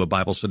when we do a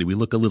Bible study. We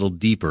look a little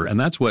deeper. And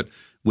that's what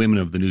Women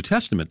of the New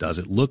Testament does.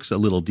 It looks a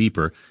little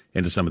deeper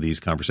into some of these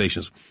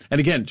conversations.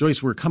 And again,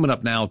 Joyce, we're coming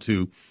up now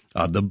to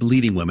the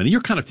bleeding women. And you're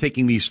kind of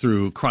taking these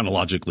through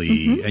chronologically.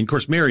 Mm-hmm. And of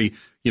course, Mary,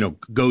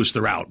 goes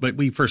throughout, but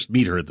we first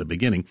meet her at the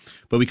beginning.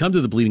 But we come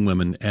to the bleeding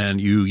women,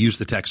 and you use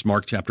the text,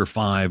 Mark chapter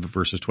 5,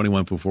 verses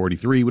 21 through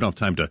 43. We don't have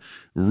time to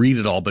read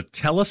it all, but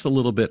tell us a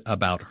little bit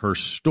about her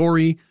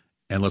story,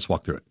 and let's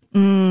walk through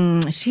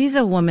it. She's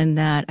a woman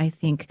that I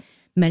think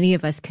many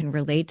of us can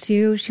relate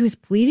to. She was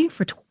bleeding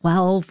for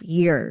 12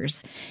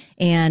 years.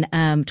 And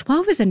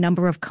 12 is a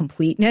number of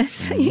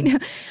completeness,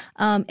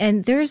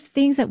 and there's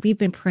things that we've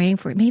been praying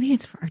for. Maybe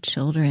it's for our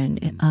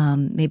children.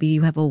 Maybe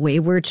you have a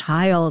wayward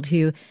child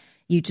who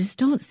you just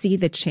don't see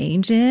the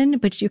change in,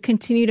 but you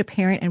continue to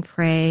parent and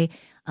pray.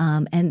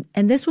 And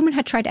this woman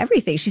had tried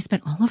everything. She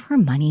spent all of her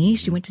money.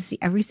 She went to see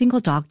every single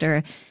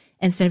doctor.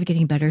 Instead of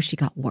getting better, she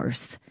got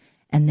worse.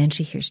 And then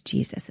she hears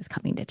Jesus is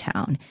coming to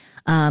town.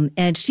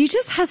 And she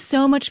just has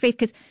so much faith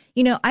because,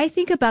 I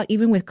think about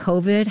even with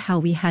COVID, how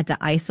we had to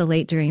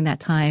isolate during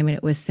that time and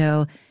it was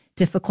so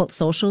difficult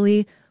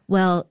socially.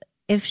 Well,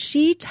 if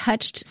she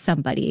touched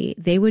somebody,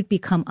 they would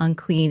become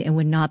unclean and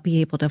would not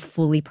be able to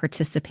fully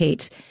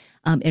participate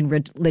in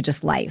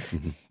religious life.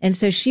 Mm-hmm. And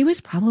so she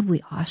was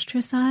probably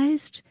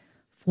ostracized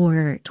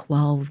for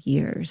 12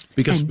 years.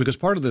 Because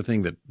part of the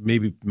thing that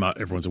maybe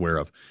not everyone's aware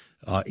of,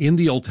 in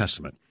the Old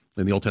Testament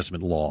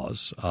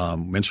laws,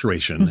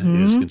 menstruation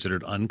is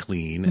considered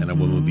unclean and a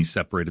woman would be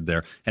separated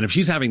there. And if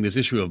she's having this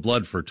issue of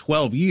blood for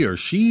 12 years,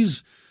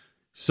 she's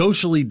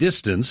socially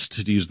distanced,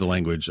 to use the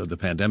language of the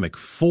pandemic,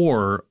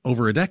 for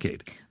over a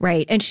decade.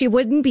 Right. And she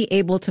wouldn't be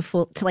able to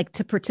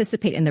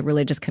participate in the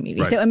religious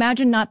community. Right. So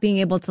imagine not being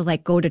able to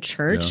go to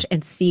church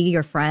and see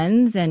your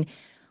friends and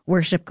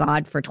worship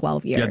God for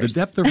 12 years. Yeah, the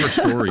depth of her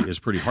story is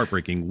pretty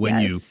heartbreaking when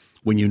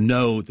you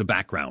know the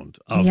background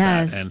of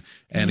that.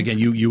 And again,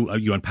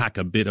 you unpack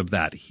a bit of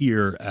that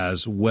here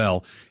as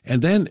well.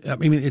 And then,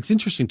 it's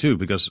interesting too,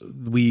 because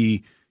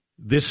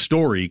this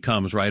story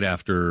comes right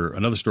after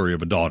another story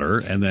of a daughter,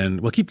 and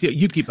then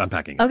you keep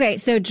unpacking it. Okay,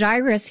 so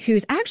Jairus,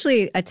 who's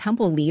actually a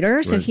temple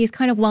leader, so he's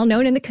kind of well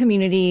known in the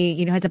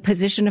community, has a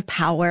position of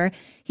power.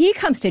 He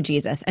comes to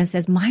Jesus and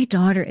says, "My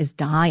daughter is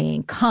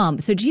dying. Come."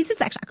 So Jesus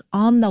is actually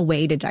on the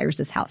way to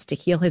Jairus' house to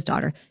heal his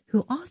daughter,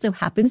 who also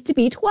happens to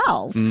be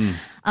 12,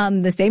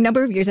 the same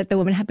number of years that the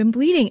woman had been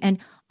bleeding. And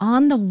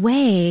on the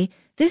way,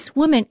 this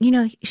woman,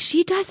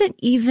 she doesn't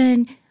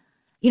even.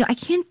 I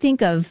can't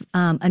think of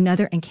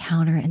another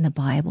encounter in the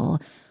Bible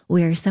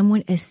where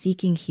someone is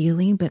seeking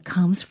healing but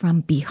comes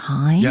from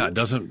behind. Yeah, it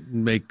doesn't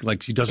make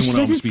she doesn't want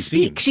to almost be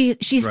seen.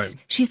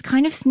 She's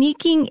kind of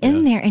sneaking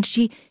in there, and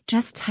she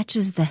just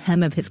touches the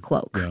hem of his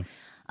cloak. Yeah.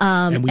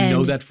 And we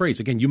know that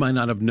phrase. Again, you might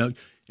not have known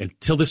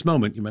until this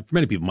moment.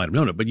 Many people might have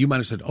known it, but you might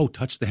have said, "Oh,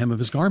 touch the hem of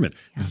his garment."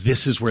 Yeah.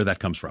 This is where that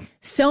comes from.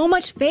 So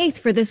much faith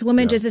for this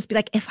woman to just be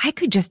like, if I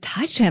could just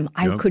touch him,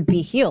 I could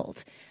be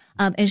healed.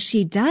 And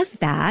she does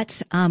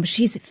that.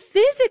 She's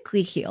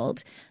physically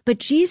healed, but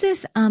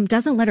Jesus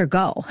doesn't let her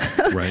go.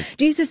 Right.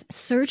 Jesus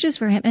searches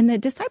for him. And the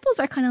disciples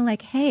are kind of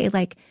like, hey,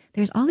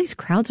 there's all these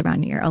crowds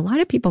around here. A lot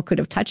of people could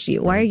have touched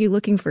you. Why are you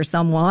looking for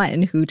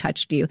someone who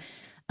touched you?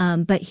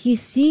 But he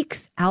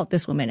seeks out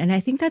this woman. And I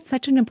think that's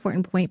such an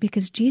important point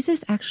because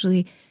Jesus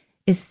actually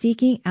is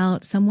seeking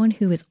out someone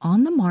who is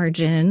on the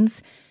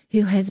margins,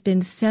 who has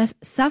been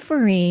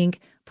suffering,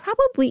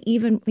 probably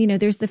even,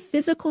 there's the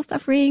physical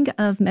suffering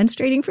of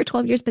menstruating for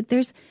 12 years, but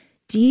there's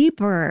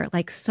deeper,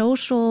 like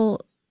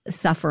social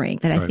suffering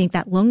that I think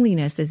that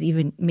loneliness is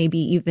maybe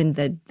even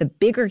the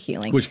bigger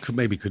healing. Which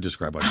could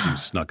describe why she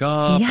snuck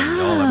up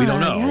and all that. We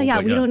don't know. Yeah,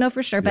 we don't know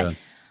for sure. But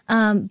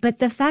but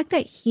the fact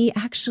that he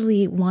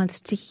actually wants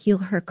to heal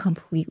her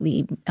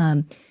completely,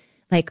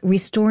 like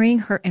restoring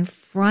her in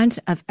front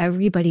of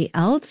everybody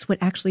else would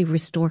actually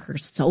restore her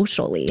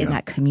socially in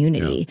that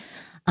community.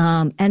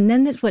 And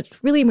then this,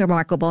 what's really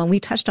remarkable, and we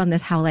touched on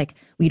this, how like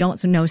we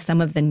don't know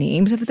some of the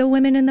names of the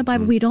women in the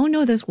Bible. We don't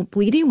know this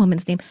bleeding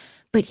woman's name,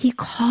 but he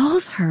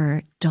calls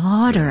her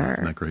daughter.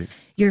 Isn't that great?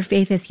 Your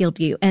faith has healed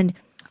you. And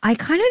I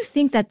kind of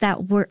think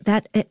that word,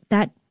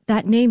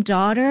 that name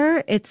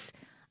daughter,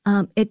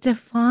 it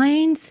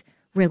defines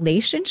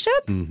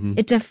relationship.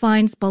 It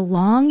defines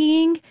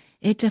belonging.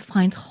 It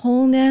defines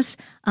wholeness.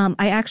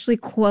 I actually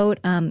quote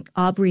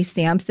Aubrey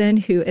Sampson,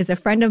 who is a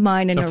friend of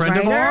mine and a friend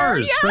writer. of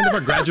ours, friend of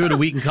our graduate of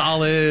Wheaton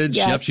College.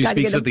 Yes, she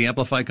speaks at the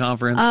Amplify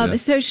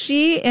conference. So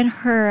she, in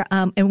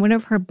one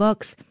of her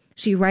books,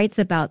 she writes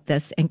about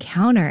this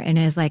encounter and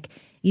is like,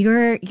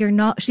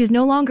 she's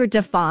no longer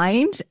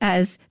defined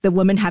as the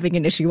woman having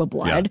an issue of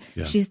blood.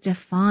 She's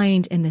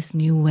defined in this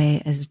new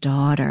way as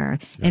daughter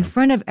in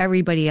front of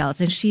everybody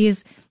else. And she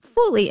is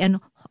fully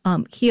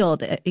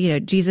healed.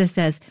 Jesus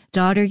says,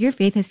 daughter, your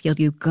faith has healed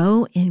you.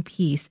 Go in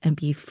peace and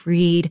be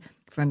freed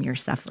from your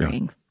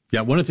suffering.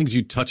 Yeah. One of the things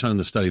you touch on in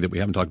the study that we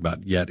haven't talked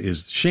about yet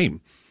is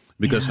shame.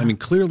 Because,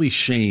 clearly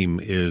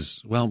shame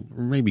is,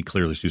 maybe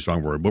clearly is too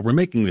strong a word, but we're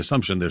making the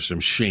assumption there's some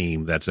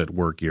shame that's at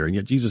work here. And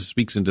yet Jesus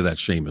speaks into that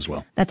shame as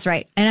well. That's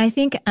right. And I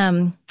think,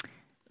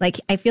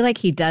 I feel like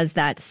he does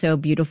that so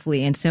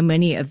beautifully in so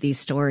many of these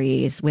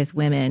stories with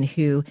women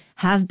who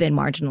have been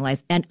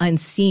marginalized and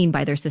unseen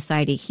by their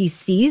society. He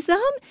sees them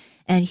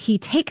and he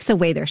takes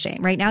away their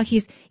shame. Right now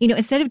he's,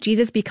 instead of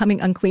Jesus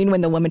becoming unclean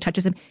when the woman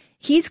touches him,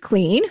 he's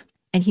clean.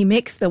 And he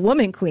makes the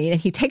woman clean and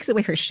he takes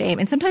away her shame.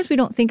 And sometimes we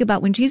don't think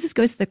about when Jesus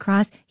goes to the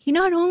cross, he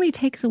not only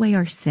takes away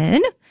our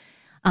sin,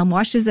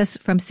 washes us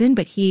from sin,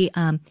 but he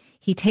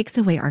takes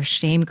away our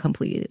shame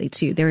completely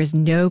too. There is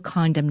no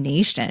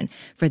condemnation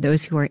for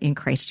those who are in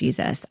Christ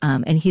Jesus.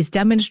 And he's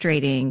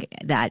demonstrating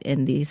that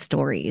in these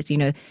stories.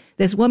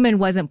 This woman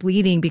wasn't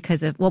bleeding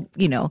because of,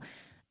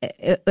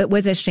 it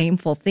was a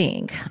shameful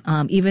thing,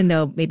 even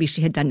though maybe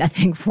she had done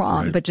nothing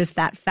wrong, but just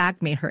that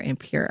fact made her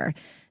impure.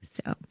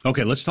 So.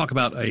 Okay, let's talk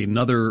about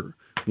another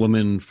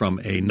woman from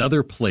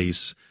another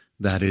place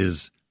that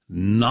is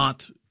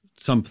not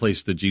some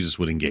place that Jesus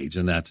would engage,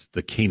 and that's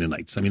the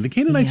Canaanites. The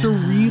Canaanites are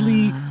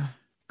really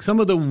some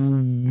of the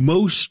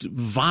most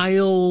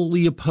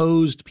vilely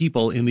opposed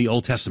people in the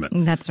Old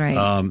Testament. That's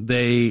right.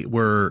 They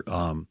were,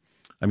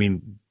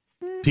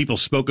 people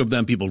spoke of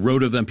them, people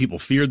wrote of them, people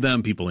feared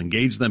them, people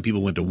engaged them,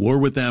 people went to war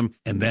with them.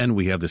 And then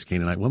we have this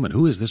Canaanite woman.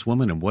 Who is this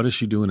woman and what is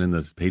she doing in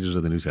the pages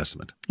of the New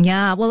Testament?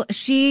 Yeah, well,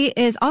 she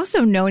is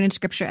also known in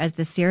Scripture as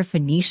the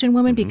Syrophoenician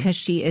woman because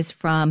she is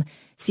from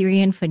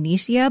Syrian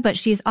Phoenicia, but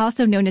she's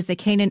also known as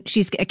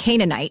she's a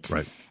Canaanite.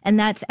 Right. And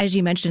that's, as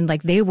you mentioned,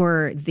 like they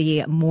were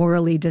the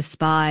morally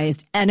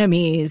despised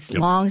enemies,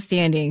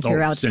 longstanding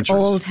throughout the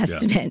Old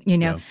Testament,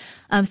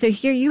 So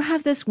here you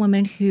have this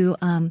woman who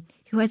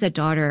has a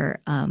daughter,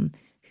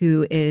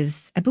 who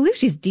is, I believe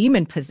she's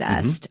demon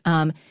possessed.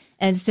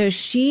 And so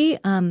she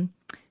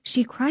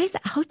cries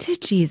out to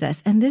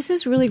Jesus. And this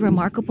is really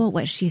remarkable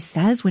what she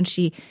says when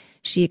she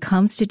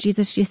comes to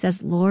Jesus. She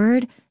says,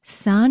 Lord,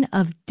 Son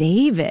of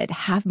David,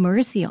 have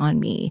mercy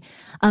on me.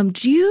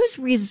 Jews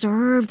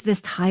reserved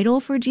this title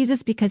for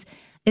Jesus because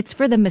it's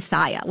for the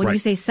Messiah. When you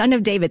say Son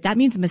of David, that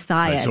means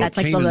Messiah. So that's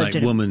a like Canaanite the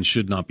legitimate woman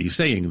should not be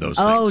saying those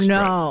things. Oh,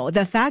 no.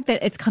 The fact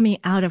that it's coming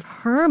out of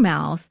her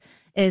mouth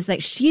is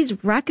like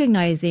she's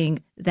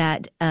recognizing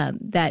that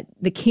that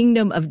the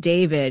kingdom of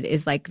David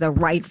is like the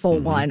rightful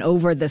one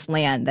over this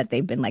land that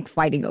they've been like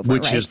fighting over,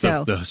 which is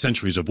the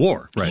centuries of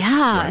war, right?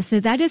 Yeah, so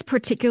that is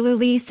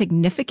particularly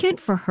significant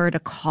for her to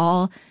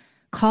call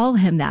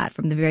him that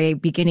from the very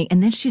beginning,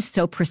 and then she's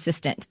so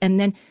persistent, and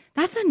then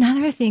that's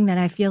another thing that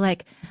I feel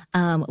like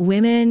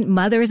women,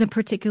 mothers in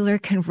particular,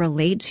 can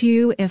relate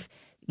to if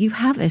you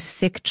have a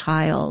sick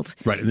child.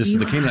 Right. And this is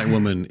the Canaanite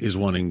woman is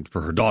wanting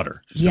for her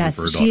daughter.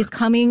 She's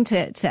coming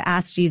to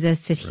ask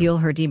Jesus to heal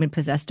her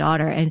demon-possessed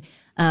daughter. And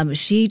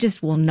she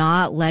just will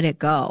not let it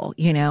go,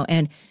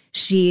 and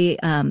Jesus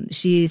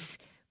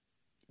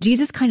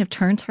kind of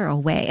turns her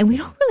away. And we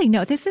don't really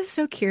know. This is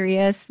so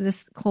curious,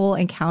 this whole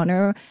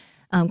encounter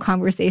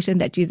conversation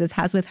that Jesus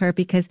has with her,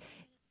 because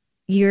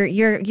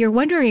you're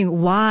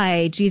wondering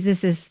why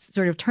Jesus is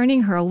sort of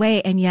turning her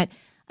away. And yet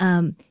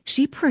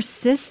she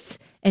persists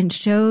and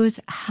shows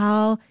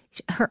how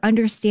her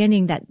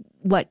understanding that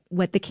what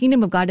the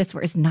kingdom of God is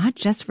for is not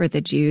just for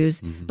the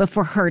Jews, but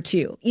for her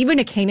too, even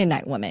a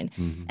Canaanite woman.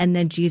 And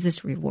then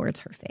Jesus rewards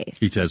her faith.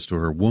 He says to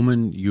her,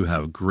 "Woman, you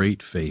have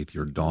great faith.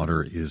 Your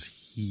daughter is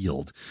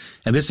healed."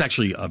 And this is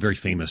actually a very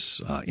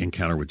famous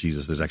encounter with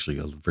Jesus. There's actually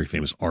a very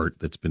famous art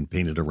that's been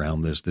painted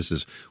around this. This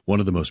is one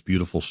of the most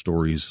beautiful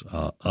stories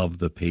of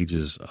the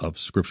pages of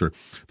Scripture.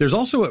 There's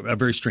also a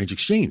very strange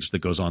exchange that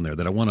goes on there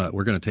that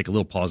we're going to take a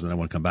little pause and I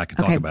want to come back and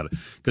talk about it.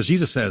 Because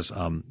Jesus says,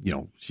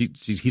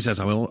 he says,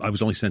 I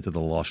was only sent to the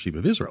lost sheep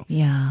of Israel.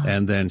 Yeah.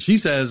 And then she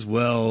says,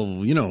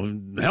 well,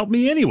 help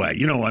me anyway.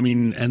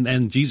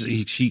 And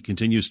Jesus, she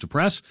continues to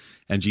press,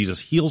 and Jesus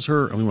heals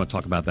her. And we want to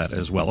talk about that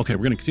as well. Okay,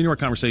 we're going to continue our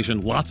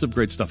conversation. Lots of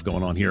great stuff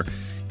going on here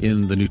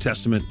in the New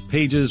Testament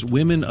pages.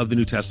 Women of the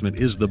New Testament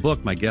is the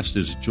book. My guest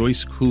is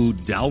Joyce Ku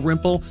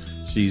Dalrymple.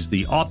 She's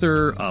the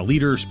author,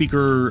 leader,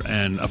 speaker,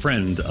 and a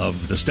friend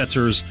of the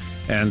Stetzers.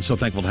 And so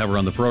thankful to have her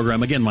on the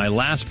program. Again, my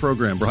last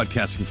program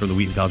broadcasting from the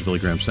Wheaton College Billy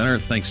Graham Center.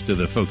 Thanks to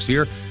the folks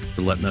here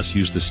for letting us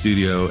use the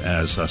studio,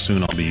 as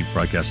soon I'll be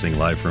broadcasting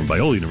live from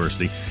Biola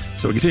University.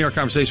 So we continue our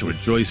conversation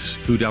with Joyce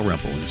Ku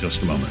Dalrymple in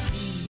just a moment.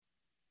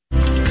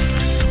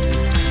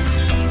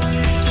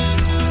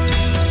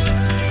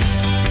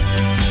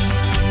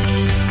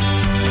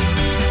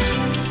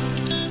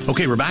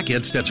 Okay, we're back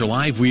at Stetzer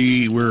Live.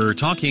 We were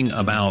talking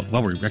about,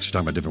 we're actually talking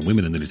about different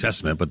women in the New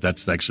Testament, but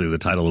that's actually the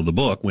title of the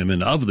book,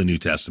 Women of the New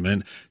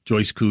Testament.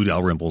 Joyce Ku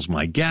Dalrymple's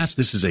my guest.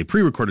 This is a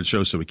pre-recorded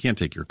show, so we can't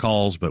take your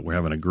calls, but we're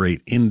having a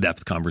great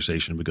in-depth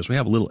conversation because we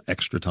have a little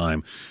extra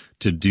time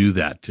to do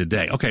that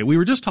today. Okay, we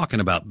were just talking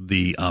about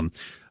the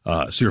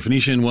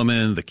Syrophoenician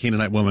woman, the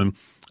Canaanite woman,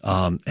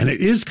 and it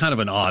is kind of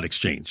an odd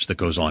exchange that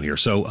goes on here.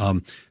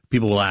 So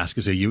people will ask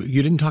and say,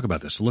 you didn't talk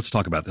about this, so let's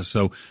talk about this.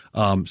 So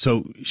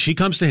she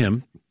comes to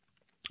him.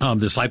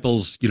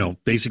 Disciples,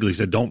 basically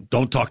said,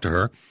 don't talk to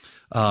her.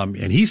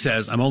 And he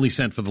says, I'm only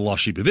sent for the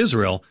lost sheep of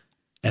Israel.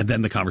 And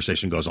then the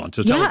conversation goes on.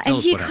 So tell us and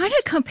he what kind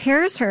of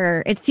compares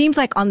her. It seems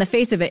like on the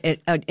face of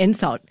it, an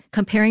insult,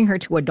 comparing her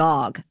to a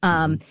dog.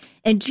 And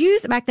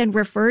Jews back then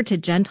referred to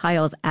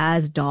Gentiles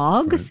as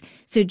dogs. Right.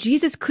 So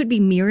Jesus could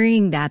be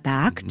mirroring that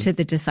back to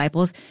the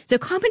disciples. So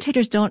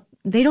commentators don't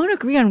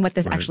agree on what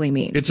this actually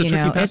means. It's a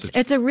tricky passage.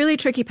 It's a really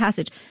tricky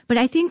passage. But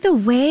I think the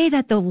way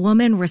that the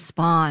woman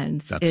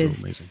responds is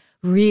so amazing.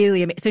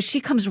 Really amazing. So she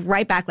comes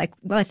right back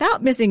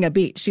without missing a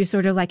beat. She's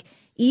sort of like,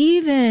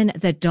 even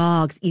the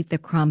dogs eat the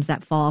crumbs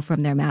that fall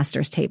from their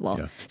master's table.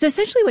 Yeah. So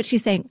essentially what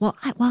she's saying,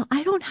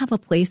 I don't have a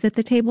place at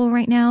the table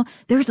right now.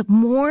 There's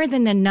more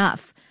than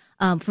enough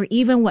for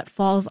even what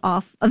falls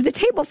off of the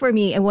table for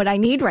me and what I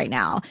need right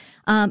now.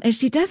 And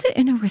she does it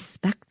in a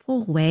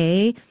respectful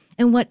way.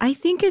 And what I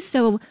think is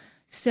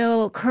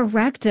so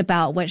correct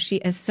about what she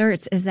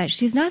asserts is that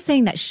she's not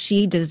saying that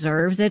she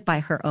deserves it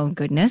by her own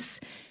goodness.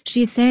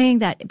 She's saying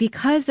that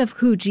because of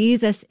who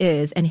Jesus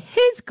is and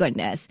his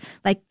goodness,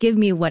 give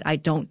me what I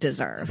don't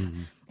deserve.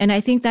 And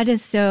I think that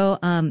is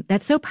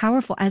that's so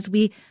powerful as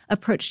we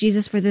approach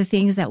Jesus for the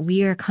things that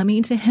we are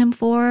coming to him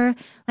for.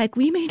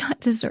 We may not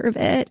deserve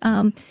it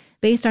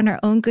based on our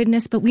own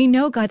goodness, but we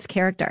know God's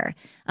character.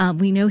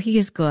 We know he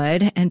is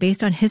good, and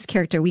based on his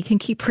character, we can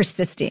keep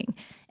persisting.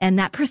 And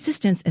that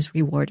persistence is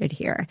rewarded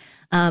here.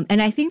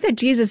 And I think that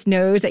Jesus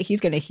knows that he's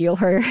going to heal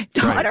her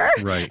daughter.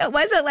 Right. It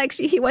wasn't like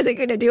he wasn't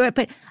going to do it,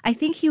 but I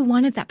think he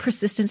wanted that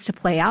persistence to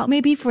play out,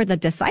 maybe for the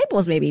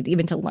disciples, maybe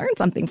even to learn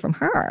something from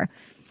her.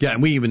 Yeah,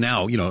 and we even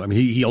now,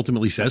 he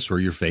ultimately says to her,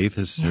 your faith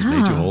has made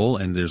you whole,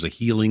 and there's a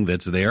healing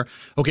that's there.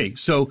 Okay,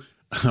 so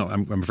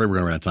I'm afraid we're going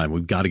to run out of time.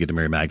 We've got to get to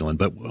Mary Magdalene,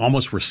 but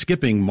we're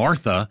skipping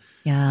Martha,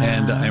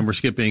 and we're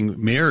skipping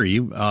Mary,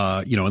 in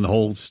the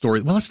whole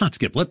story. Well, let's not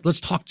skip. Let's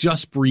talk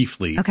just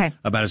briefly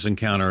about his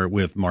encounter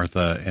with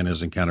Martha and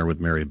his encounter with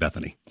Mary at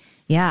Bethany.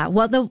 Yeah,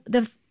 well,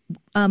 the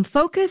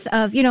focus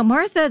of,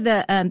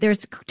 Martha,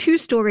 there's two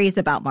stories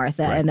about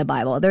Martha in the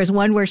Bible. There's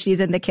one where she's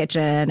in the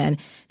kitchen, and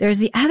there's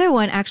the other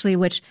one, actually,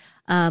 which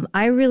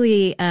I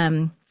really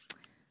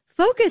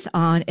focus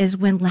on is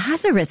when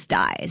Lazarus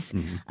dies.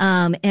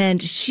 And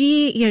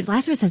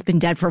Lazarus has been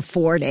dead for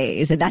 4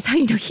 days, and that's how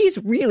you know he's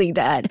really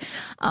dead.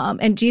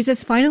 And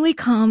Jesus finally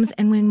comes,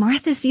 and when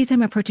Martha sees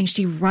him approaching,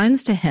 she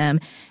runs to him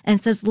and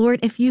says,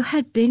 Lord, if you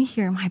had been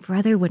here, my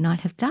brother would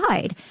not have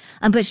died.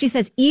 But she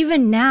says,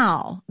 even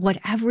now,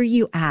 whatever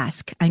you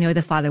ask, I know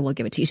the Father will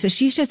give it to you. So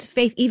she shows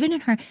faith, even in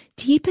her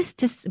deepest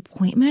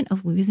disappointment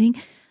of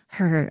losing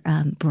her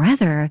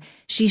brother.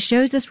 She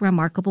shows this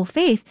remarkable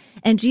faith.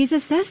 And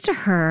Jesus says to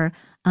her,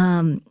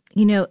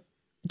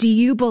 do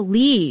you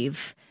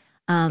believe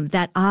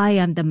that I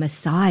am the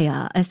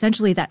Messiah?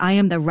 Essentially, that I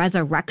am the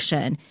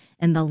resurrection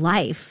and the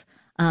life.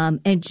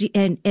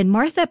 And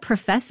Martha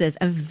professes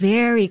a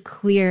very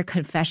clear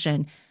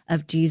confession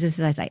of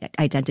Jesus'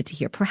 identity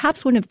here.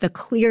 Perhaps one of the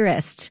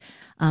clearest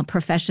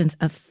professions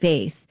of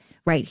faith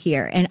right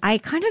here. And I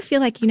kind of feel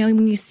like,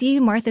 when you see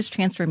Martha's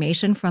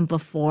transformation from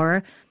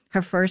before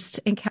her first,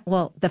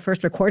 the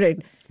first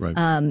recorded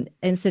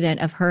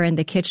incident of her in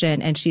the kitchen,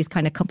 and she's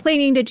kind of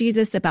complaining to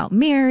Jesus about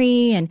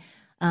Mary, and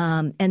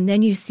And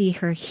then you see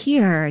her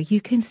here,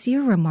 you can see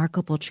a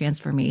remarkable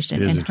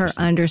transformation in her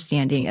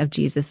understanding of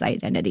Jesus'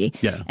 identity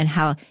and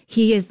how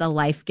he is the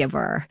life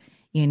giver.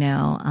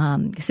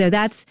 So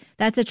that's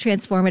a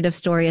transformative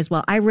story as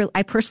well.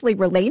 I personally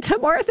relate to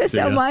Martha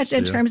so much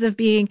in terms of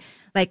being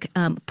like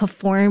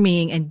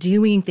performing and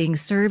doing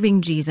things,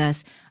 serving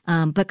Jesus,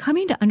 but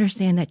coming to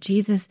understand that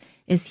Jesus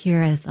is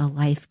here as the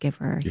life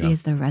giver. Yeah. He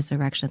is the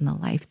resurrection, the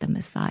life, the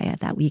Messiah,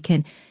 that we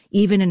can,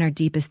 even in our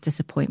deepest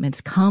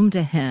disappointments, come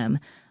to him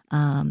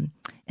and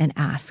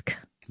ask.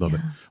 Love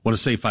it. I want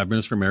to save 5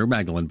 minutes for Mary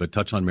Magdalene, but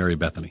touch on Mary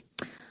Bethany.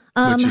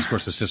 Which is, of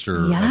course, the sister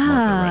of Martha,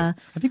 right?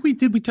 I think we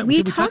did.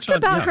 We talked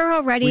about her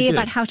already,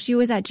 about how she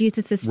was at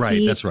Jesus' feet.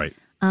 Right, that's right.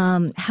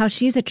 How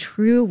she's a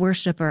true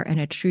worshiper and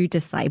a true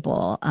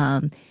disciple.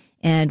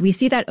 And we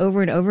see that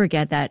over and over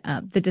again, that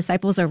the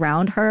disciples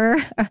around her,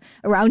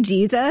 around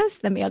Jesus,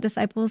 the male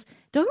disciples,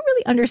 don't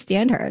really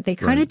understand her. They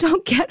kind of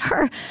don't get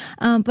her.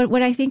 But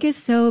what I think is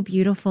so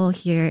beautiful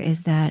here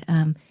is that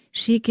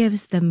she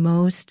gives the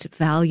most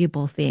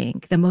valuable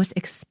thing, the most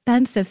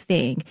expensive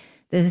thing,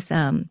 this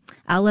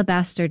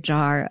alabaster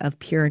jar of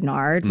pure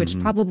nard, which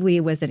probably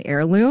was an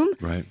heirloom.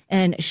 Right.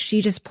 And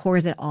she just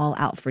pours it all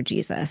out for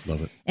Jesus.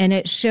 Love it. And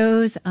it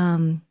shows,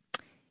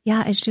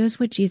 it shows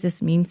what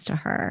Jesus means to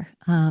her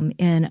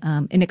in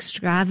an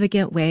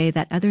extravagant way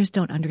that others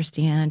don't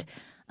understand.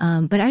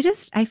 But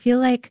I feel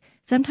like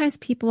sometimes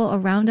people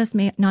around us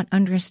may not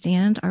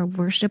understand our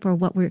worship or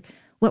what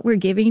we're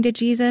giving to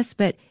Jesus,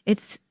 but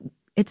it's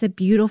a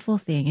beautiful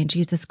thing. And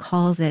Jesus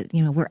calls it,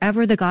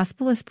 wherever the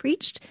gospel is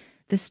preached,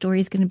 this story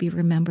is going to be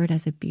remembered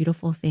as a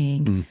beautiful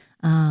thing.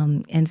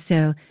 And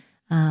so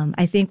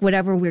I think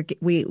whatever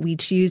we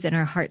choose in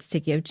our hearts to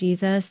give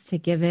Jesus, to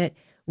give it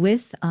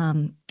with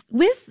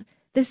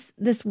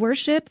this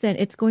worship, that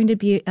it's going to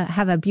be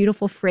have a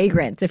beautiful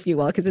fragrance, if you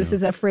will, because this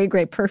is a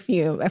fragrant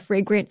perfume, a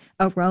fragrant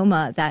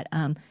aroma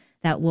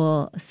that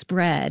will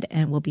spread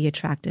and will be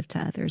attractive to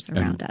others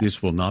around us.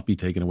 This will not be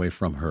taken away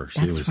from her. She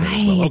That's was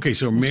right. as well. Okay,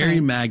 so Mary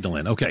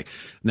Magdalene. Okay,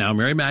 now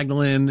Mary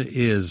Magdalene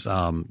is,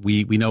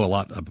 we know a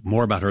lot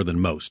more about her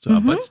than most,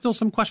 but still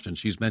some questions.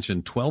 She's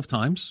mentioned 12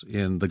 times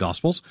in the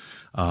Gospels,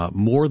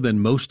 more than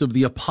most of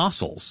the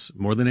apostles,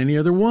 more than any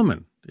other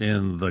woman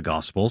in the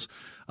Gospels,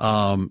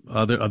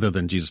 other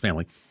than Jesus'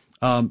 family.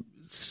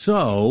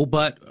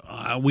 But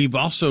we've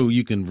also,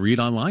 you can read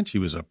online, she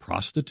was a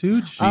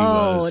prostitute.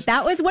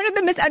 That was one of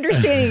the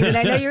misunderstandings, and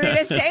I know you're going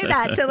to say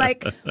that,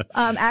 to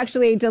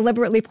actually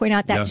deliberately point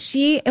out that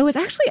it was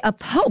actually a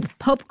Pope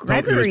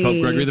Gregory. It was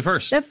Pope Gregory the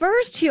First. The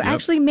first who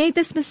actually made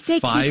this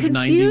mistake.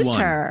 591. He confused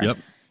her. Yep.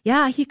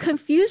 Yeah, he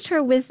confused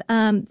her with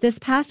this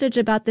passage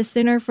about the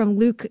sinner from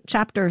Luke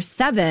chapter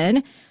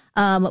 7,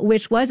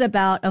 which was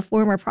about a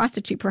former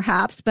prostitute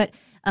perhaps, but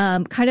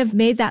kind of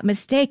made that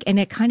mistake, and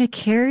it kind of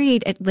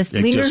carried this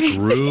lingering. It just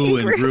grew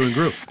and grew and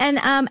grew. And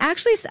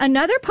actually,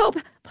 another Pope,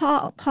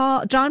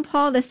 John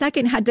Paul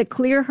II, had to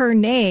clear her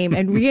name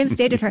and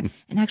reinstated her,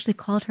 and actually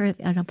called her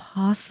an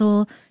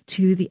apostle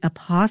to the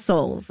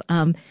apostles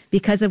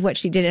because of what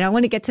she did. And I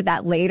want to get to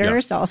that later,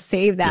 so I'll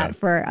save that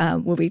for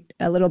we'll be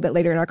a little bit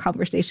later in our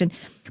conversation.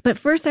 But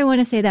first, I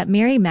want to say that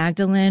Mary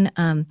Magdalene,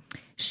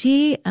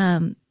 she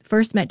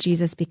first met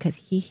Jesus because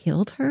he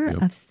healed her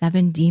of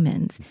 7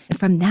 demons. And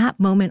from that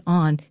moment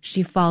on,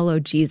 she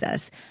followed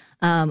Jesus.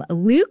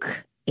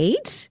 Luke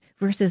 8,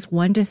 verses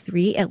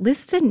 1-3, it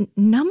lists a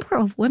number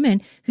of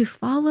women who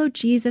followed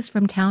Jesus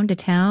from town to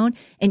town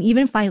and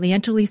even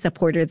financially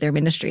supported their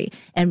ministry.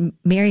 And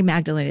Mary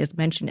Magdalene is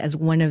mentioned as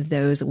one of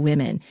those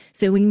women.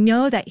 So we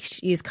know that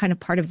she is kind of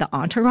part of the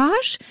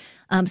entourage.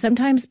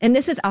 Sometimes, and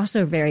this is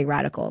also very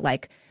radical,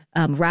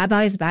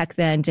 rabbis back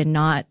then did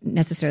not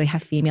necessarily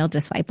have female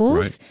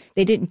disciples. Right.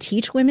 They didn't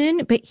teach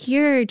women, but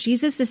here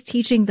Jesus is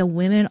teaching the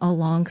women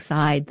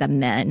alongside the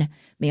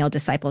male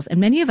disciples. And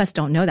many of us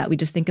don't know that. We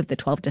just think of the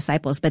 12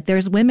 disciples, but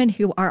there's women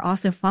who are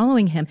also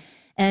following him,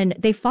 and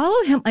they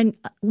follow him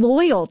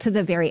loyal to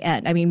the very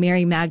end. I mean,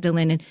 Mary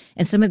Magdalene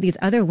and some of these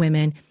other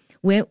women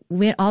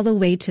went all the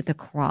way to the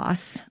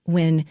cross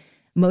when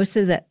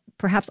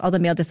perhaps all the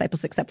male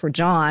disciples except for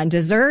John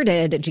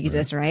deserted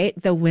Jesus, right?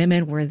 The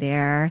women were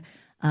there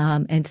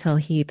until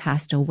he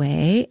passed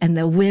away. And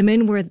the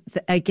women were,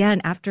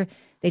 again, after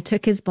they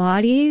took his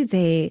body,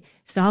 they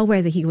saw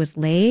where he was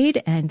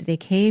laid, and they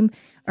came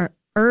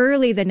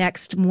early the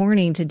next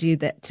morning to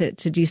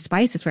do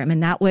spices for him.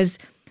 And that was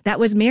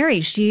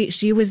Mary.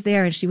 She was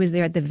there, and she was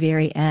there at the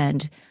very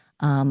end,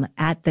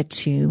 at the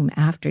tomb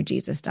after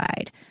Jesus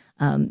died.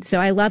 So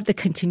I love the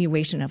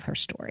continuation of her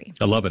story.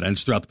 I love it. And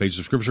it's throughout the pages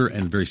of Scripture,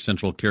 and very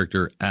central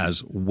character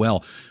as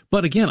well.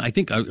 But again, I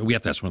think we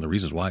have to ask one of the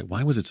reasons why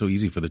was it so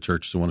easy for the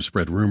church to want to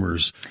spread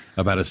rumors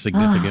about a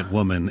significant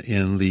woman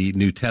in the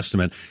New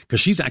Testament? Because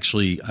she's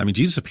actually,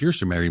 Jesus appears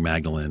to Mary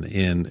Magdalene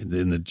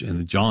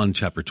in John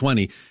chapter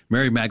 20.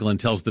 Mary Magdalene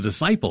tells the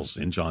disciples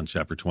in John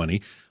chapter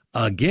 20,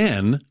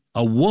 again,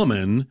 a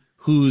woman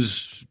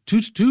who's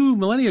two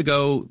millennia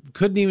ago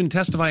couldn't even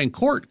testify in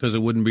court because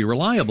it wouldn't be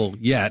reliable.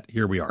 Yet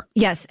here we are.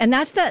 Yes, and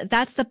that's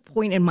the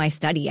point in my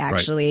study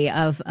actually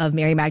of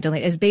Mary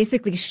Magdalene is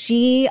basically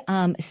she's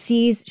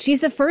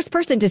the first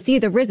person to see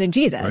the risen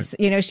Jesus.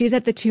 Right. She's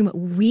at the tomb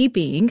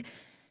weeping.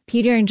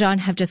 Peter and John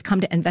have just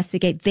come to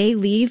investigate. They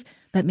leave,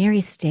 but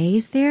Mary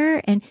stays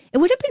there. And it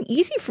would have been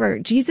easy for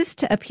Jesus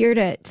to appear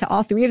to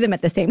all three of them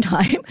at the same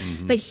time.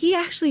 Mm-hmm. But he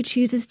actually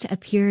chooses to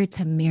appear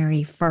to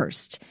Mary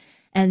first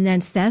and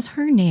then says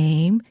her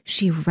name.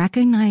 She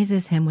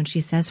recognizes him when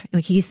he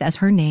says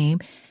her name.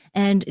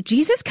 And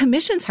Jesus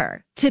commissions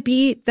her to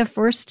be the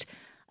first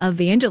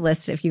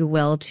evangelist, if you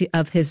will,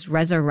 of his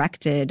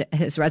resurrection,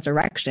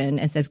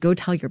 and says, go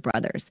tell your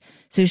brothers.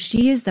 So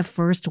she is the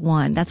first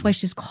one. That's why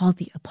she's called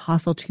the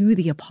apostle to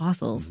the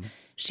apostles. Mm-hmm.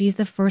 She's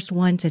the first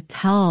one to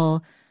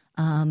tell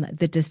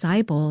the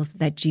disciples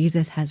that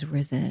Jesus has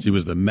risen. She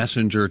was the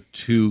messenger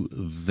to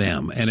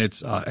them. And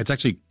it's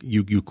actually,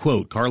 you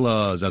quote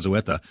Carla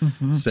Zazueta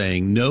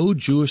saying, no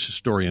Jewish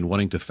historian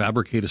wanting to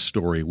fabricate a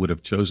story would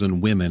have chosen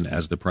women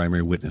as the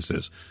primary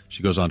witnesses.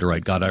 She goes on to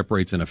write, God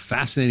operates in a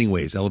fascinating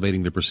ways,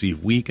 elevating the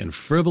perceived weak and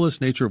frivolous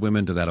nature of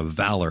women to that of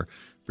valor,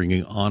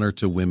 bringing honor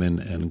to women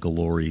and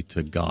glory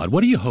to God.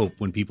 What do you hope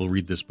when people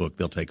read this book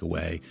they'll take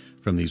away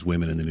from these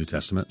women in the New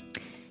Testament?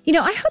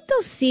 I hope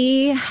they'll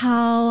see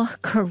how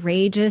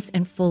courageous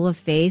and full of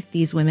faith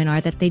these women are,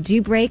 that they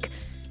do break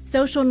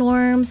social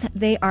norms.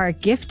 They are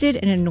gifted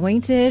and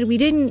anointed. We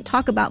didn't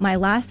talk about my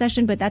last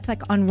session, but that's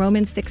like on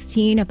Romans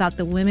 16 about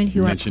the women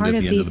who are part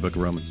of the end of the book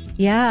of Romans.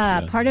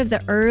 Yeah, part of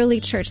the early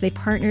church. They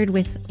partnered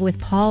with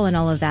Paul and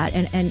all of that.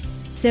 And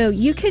so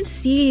you can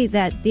see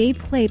that they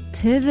play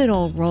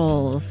pivotal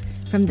roles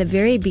from the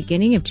very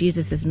beginning of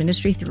Jesus'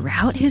 ministry,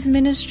 throughout his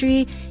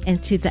ministry,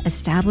 and to the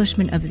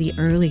establishment of the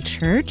early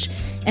church.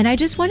 And I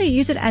just want to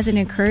use it as an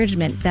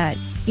encouragement that,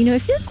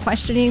 if you're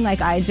questioning,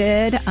 like I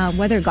did,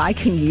 whether God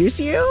can use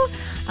you,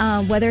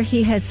 whether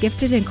he has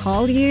gifted and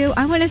called you,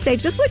 I want to say,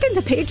 just look in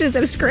the pages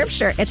of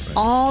Scripture. It's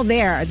all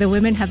there. The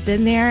women have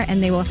been there,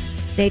 and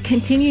they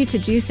continue to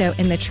do so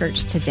in the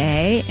church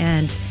today.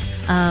 And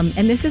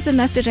this is a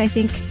message, I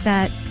think,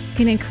 that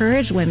can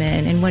encourage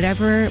women in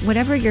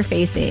whatever you're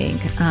facing,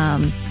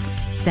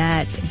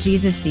 that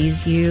Jesus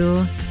sees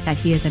you, that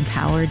he has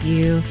empowered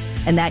you,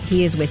 and that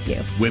he is with you.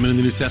 Women in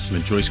the New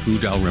Testament, Joyce Crew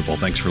Dalrymple.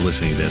 Thanks for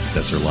listening to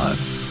That's Her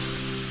Live.